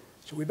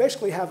 So we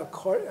basically have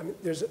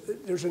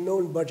there's a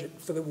known budget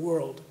for the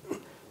world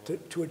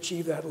to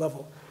achieve that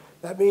level.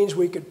 That means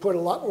we could put a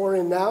lot more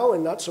in now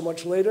and not so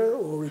much later,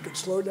 or we could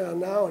slow down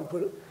now and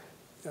put it.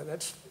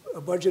 That's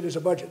a budget is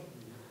a budget.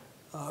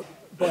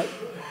 But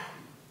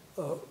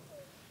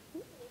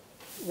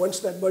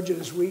once that budget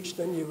is reached,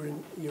 then you're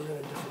in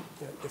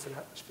a different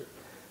atmosphere.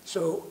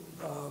 So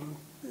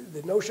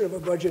the notion of a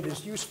budget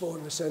is useful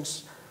in the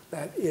sense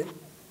that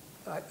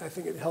I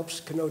think it helps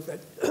connote that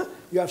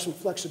you have some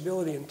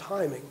flexibility in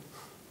timing,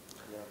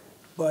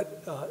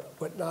 but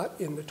not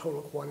in the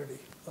total quantity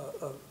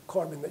of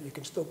carbon that you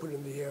can still put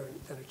in the air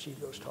and achieve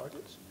those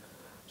targets.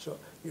 So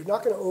you're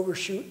not going to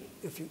overshoot.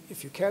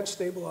 If you can't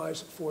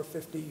stabilize at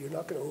 450, you're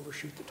not going to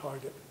overshoot the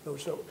target.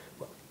 There's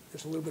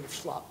a little bit of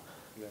slop.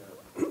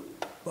 Yeah.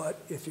 But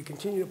if you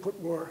continue to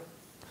put more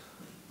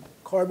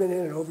carbon in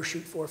and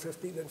overshoot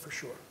 450, then for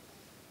sure.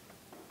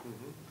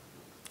 Mm-hmm.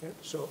 Okay?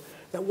 So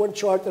that one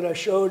chart that I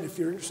showed, if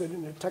you're interested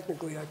in it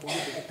technically, I can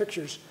give you the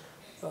pictures,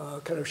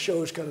 kind of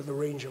shows kind of the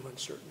range of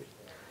uncertainty.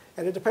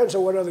 And it depends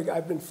on what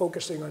I've been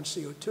focusing on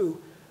CO2,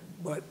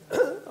 but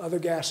other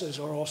gases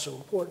are also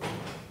important.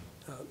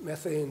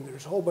 Methane,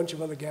 there's a whole bunch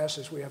of other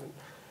gases we haven't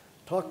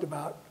talked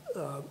about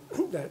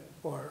that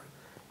are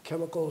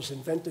chemicals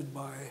invented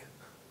by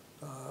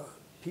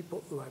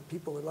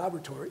people in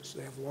laboratories.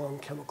 They have long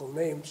chemical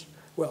names.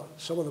 Well,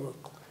 some of them are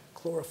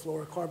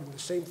chlorofluorocarbon, the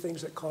same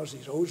things that cause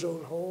these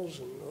ozone holes,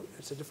 and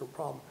it's a different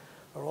problem,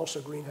 are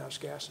also greenhouse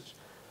gases.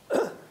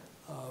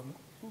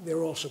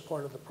 They're also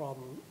part of the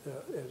problem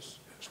as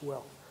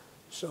well.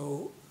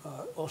 So,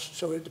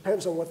 so it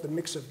depends on what the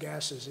mix of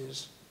gases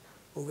is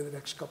over the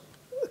next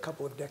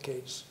couple of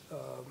decades.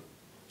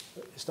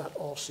 It's not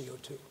all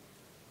CO2.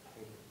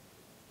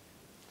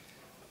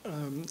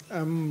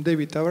 I'm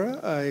David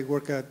Tabara. I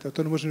work at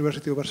Autonomous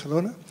University of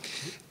Barcelona.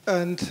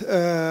 And,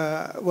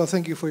 well,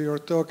 thank you for your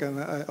talk. And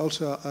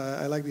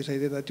I like this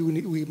idea that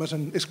we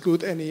mustn't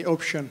exclude any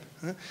option.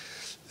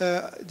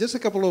 Just a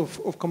couple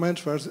of comments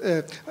first.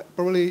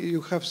 Probably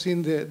you have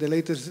seen the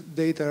latest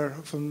data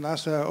from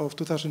NASA of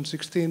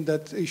 2016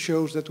 that it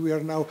shows that we are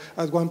now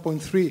at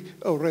 1.3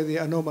 already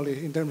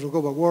anomaly in terms of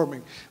global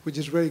warming, which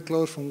is very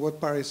close from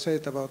what Paris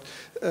said about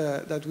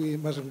that we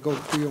mustn't go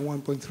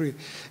beyond 1.3.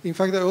 In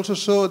fact, I also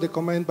saw the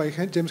comment by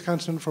James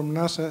Hansen from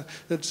NASA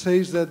that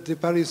says that the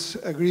Paris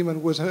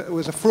Agreement was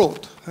a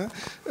fraud.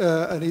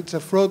 And it's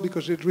a fraud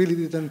because it really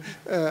didn't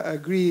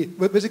agree.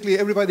 But basically,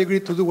 everybody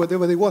agreed to do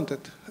whatever they wanted.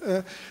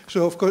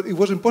 So, of course, it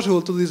was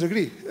impossible to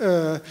disagree.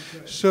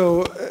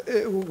 So,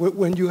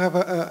 when you have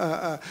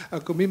a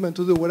commitment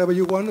to do whatever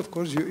you want, of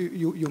course,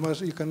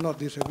 you cannot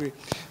disagree.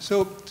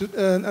 So,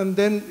 and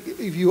then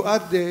if you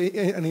add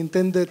an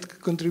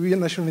intended contribution,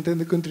 national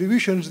intended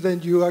contributions, then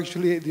you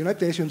actually, the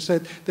United Nations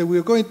said that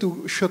we're going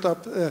to shut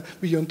up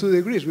beyond 2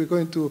 degrees. We're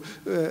going to,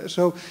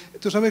 so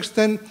to some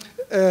extent,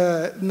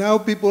 now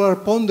people are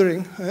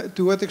pondering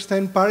to what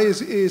extent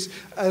Paris is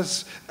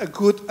as a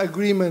good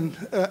agreement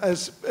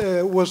as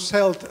was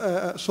sold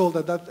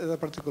at that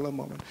particular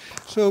moment.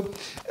 So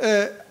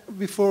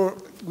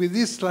with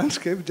this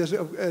landscape, just,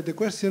 the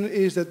question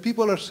is that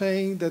people are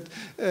saying that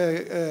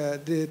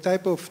the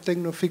type of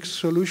techno-fixed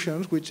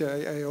solutions, which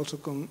I also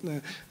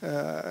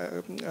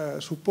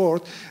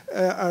support,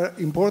 are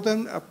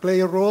important,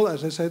 play a role,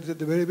 as I said at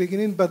the very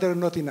beginning, but they're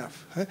not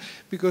enough,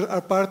 because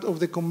are part of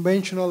the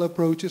conventional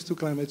approaches to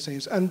climate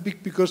change. And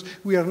because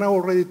we are now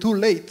already too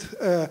late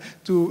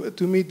to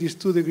meet this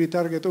 2-degree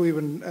target, or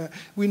even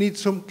we need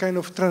some kind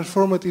of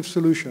transformative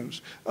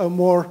solutions,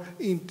 more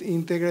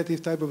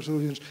integrative type of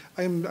solutions.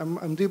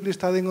 I'm deeply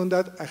studying on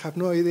that. I have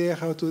no idea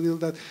how to deal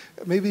with that.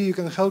 Maybe you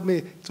can help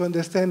me to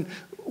understand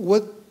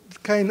what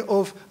kind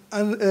of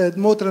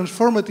more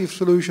transformative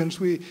solutions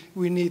we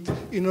need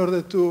in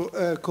order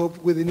to cope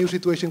with the new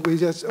situation which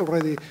just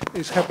already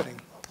is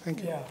happening.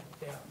 Thank you. Yeah.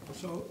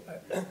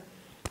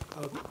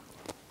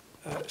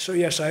 So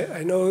yes,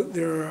 I know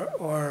there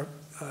are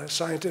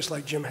scientists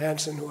like Jim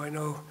Hansen, who I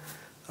know,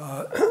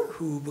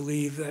 who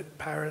believe that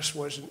Paris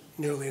wasn't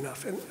nearly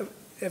enough. And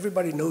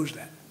everybody knows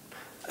that.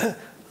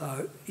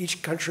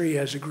 Each country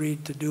has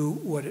agreed to do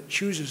what it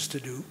chooses to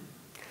do.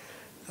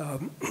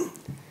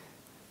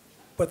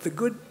 But the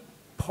good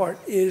part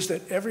is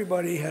that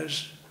everybody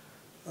has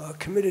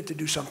committed to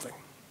do something.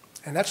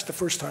 And that's the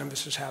first time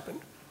this has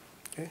happened.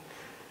 Okay?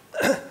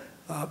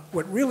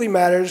 What really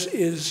matters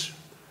is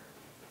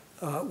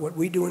what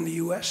we do in the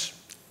US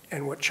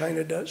and what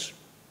China does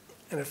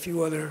and a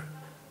few other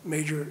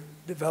major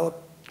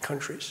developed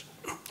countries,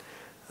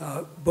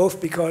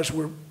 both because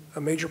we're a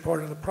major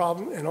part of the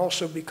problem, and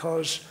also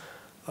because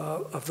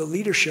of the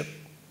leadership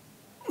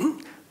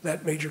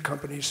that major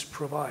companies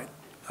provide.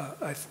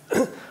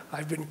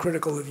 I've been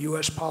critical of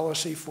US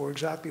policy for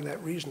exactly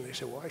that reason. They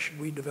say, why should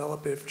we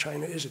develop if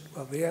China isn't?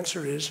 Well, the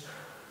answer is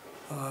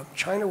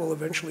China will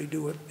eventually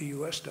do what the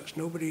US does.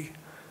 Nobody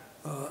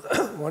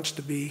wants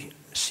to be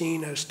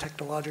seen as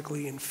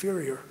technologically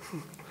inferior.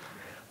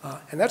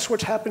 And that's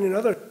what's happened in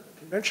other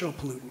conventional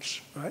pollutants,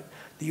 right?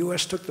 The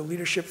US took the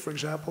leadership, for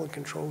example, in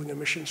controlling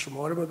emissions from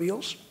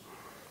automobiles.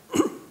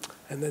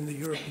 And then the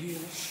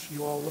Europeans,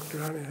 you all looked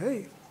around and,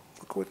 hey,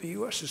 look what the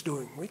US is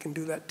doing. We can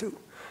do that too.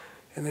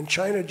 And then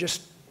China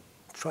just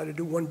tried to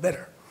do one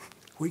better.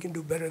 We can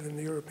do better than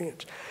the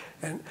Europeans.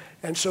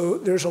 And so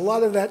there's a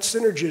lot of that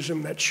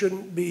synergism that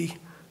shouldn't be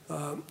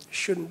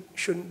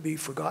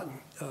forgotten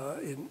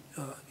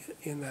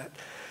in that.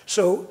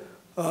 So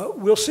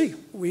We'll see.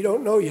 We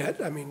don't know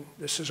yet. I mean,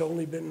 this has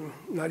only been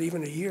not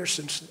even a year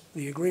since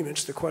the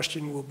agreements. The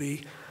question will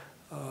be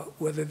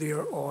whether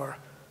there are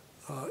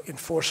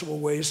enforceable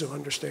ways of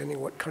understanding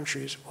what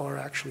countries are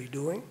actually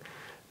doing,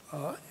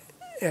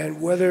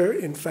 and whether,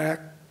 in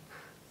fact,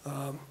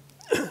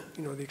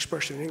 the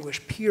expression in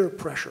English, peer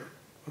pressure,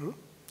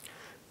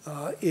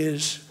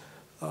 is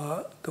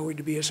going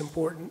to be as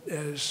important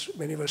as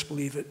many of us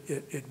believe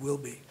it will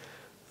be.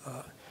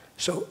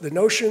 So the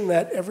notion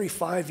that every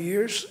 5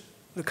 years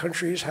the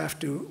countries have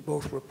to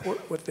both report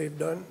what they've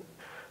done,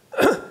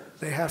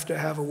 they have to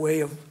have a way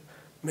of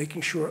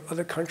making sure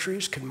other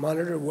countries can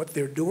monitor what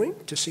they're doing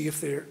to see if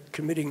they're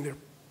committing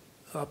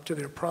up to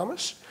their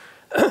promise.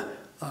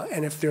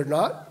 And if they're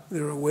not,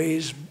 there are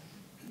ways,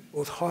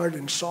 both hard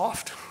and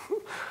soft,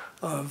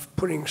 of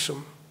putting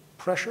some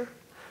pressure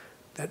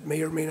that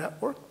may or may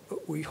not work,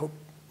 but we hope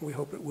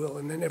it will.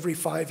 And then every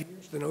 5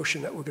 years, the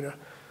notion that we're going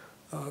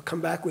to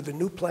come back with a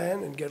new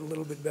plan and get a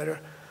little bit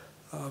better,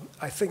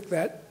 I think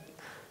that,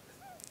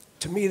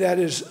 to me, that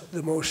is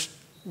the most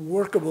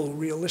workable,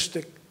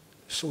 realistic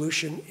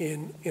solution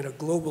in a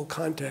global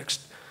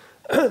context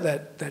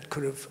that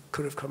could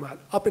have come out.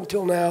 Up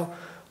until now,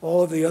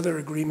 all of the other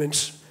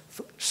agreements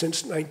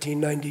since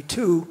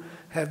 1992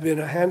 have been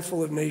a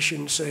handful of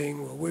nations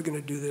saying, well, we're going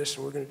to do this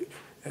and we're going to do,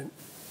 and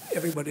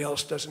everybody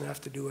else doesn't have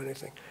to do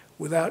anything.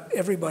 Without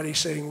everybody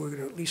saying we're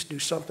going to at least do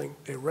something,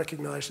 they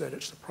recognize that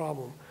it's the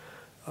problem,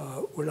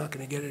 we're not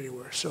going to get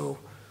anywhere. So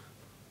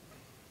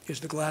is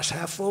the glass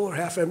half full or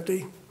half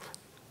empty?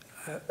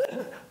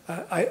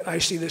 I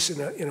see this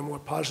in a more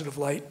positive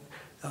light,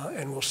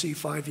 and we'll see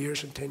 5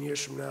 years and 10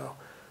 years from now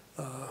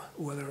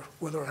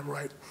whether I'm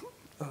right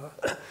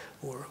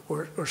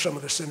or some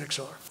of the cynics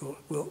are.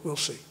 We'll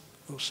see.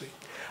 We'll see.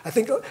 I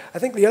think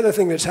the other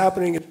thing that's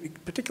happening,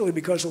 particularly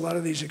because a lot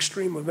of these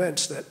extreme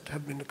events that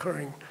have been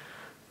occurring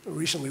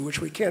recently,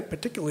 which we can't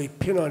particularly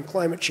pin on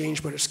climate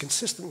change, but it's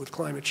consistent with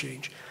climate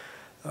change.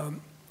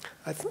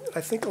 I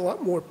think a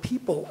lot more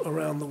people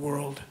around the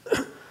world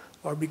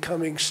are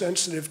becoming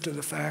sensitive to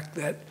the fact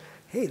that,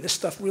 hey, this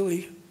stuff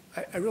really,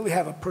 I really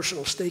have a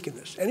personal stake in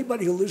this.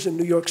 Anybody who lives in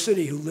New York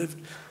City who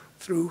lived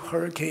through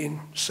Hurricane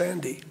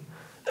Sandy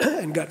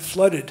and got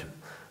flooded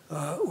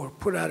or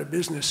put out of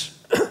business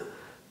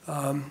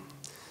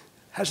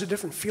has a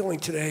different feeling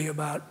today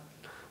about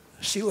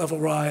sea level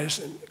rise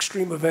and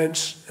extreme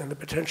events and the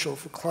potential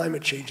for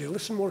climate change. They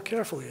listen more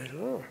carefully. They say,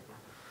 oh.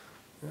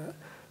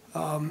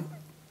 Yeah.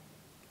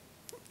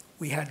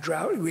 We had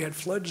drought, we had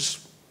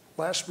floods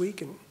last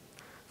week in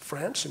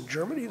France and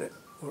Germany that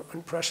were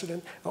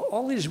unprecedented.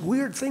 All these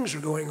weird things are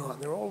going on.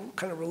 They're all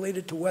kind of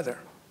related to weather.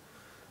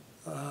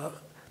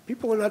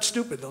 People are not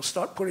stupid. They'll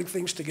start putting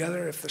things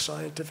together if the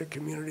scientific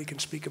community can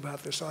speak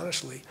about this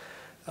honestly.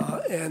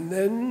 And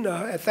then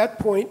at that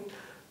point,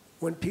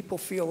 when people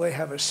feel they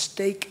have a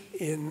stake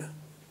in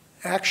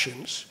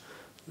actions,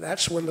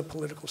 that's when the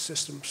political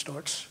system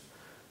starts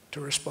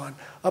to respond.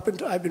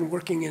 I've been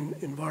working in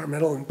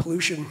environmental and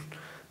pollution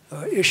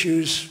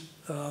issues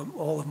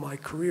all of my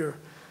career.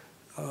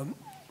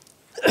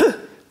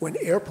 When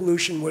air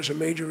pollution was a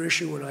major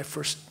issue when I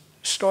first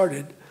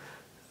started,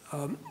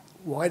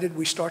 why did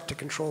we start to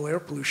control air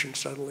pollution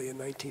suddenly in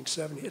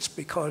 1970? It's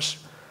because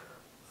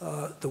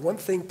the one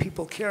thing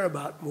people care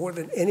about more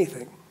than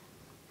anything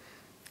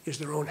is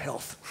their own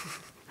health.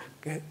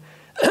 Okay?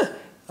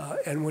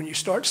 And when you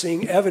start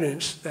seeing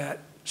evidence that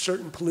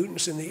certain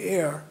pollutants in the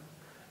air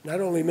not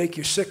only make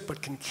you sick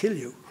but can kill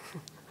you,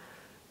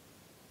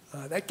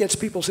 that gets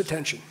people's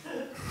attention.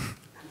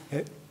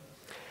 Okay?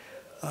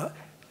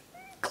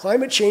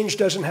 Climate change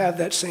doesn't have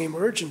that same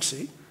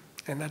urgency,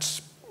 and that's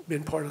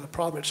been part of the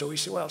problem. So we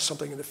say, well, it's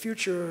something in the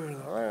future, and,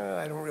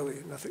 I don't really,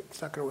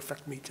 it's not going to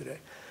affect me today.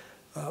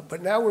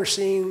 But now we're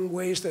seeing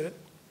ways that it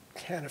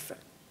can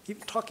affect.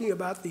 Even talking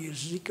about the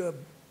Zika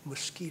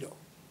mosquito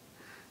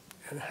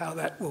and how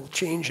that will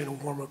change in a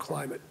warmer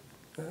climate.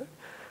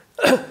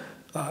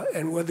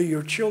 And whether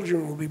your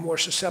children will be more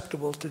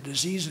susceptible to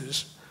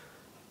diseases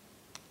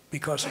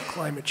because of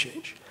climate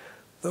change.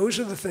 Those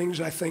are the things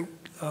I think,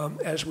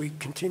 as we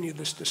continue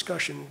this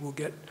discussion, will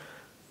get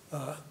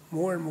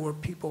more and more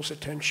people's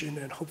attention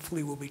and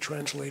hopefully will be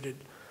translated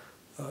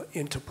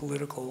into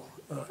political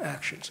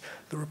actions.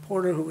 The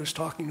reporter who was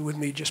talking with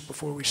me just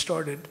before we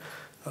started,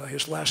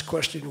 his last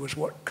question was,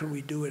 what can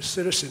we do as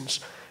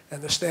citizens?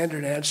 And the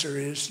standard answer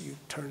is, you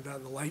turn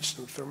down the lights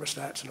and the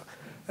thermostats.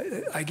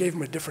 And I gave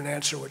him a different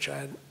answer, which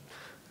I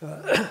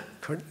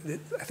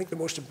think the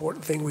most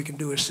important thing we can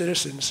do as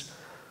citizens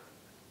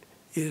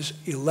is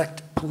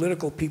elect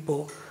political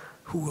people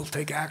who will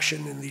take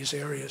action in these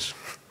areas.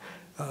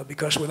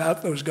 Because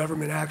without those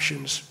government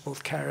actions,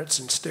 both carrots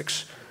and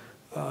sticks,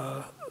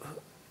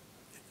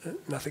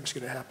 nothing's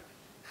going to happen.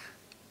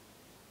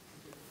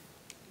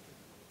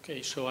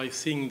 Okay, so I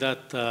think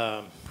that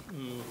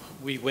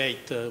we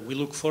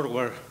look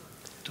forward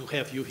to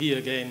have you here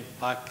again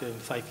back in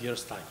 5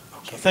 years' time.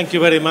 So thank you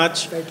very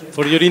much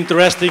for your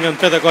interesting and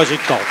pedagogic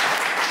talk.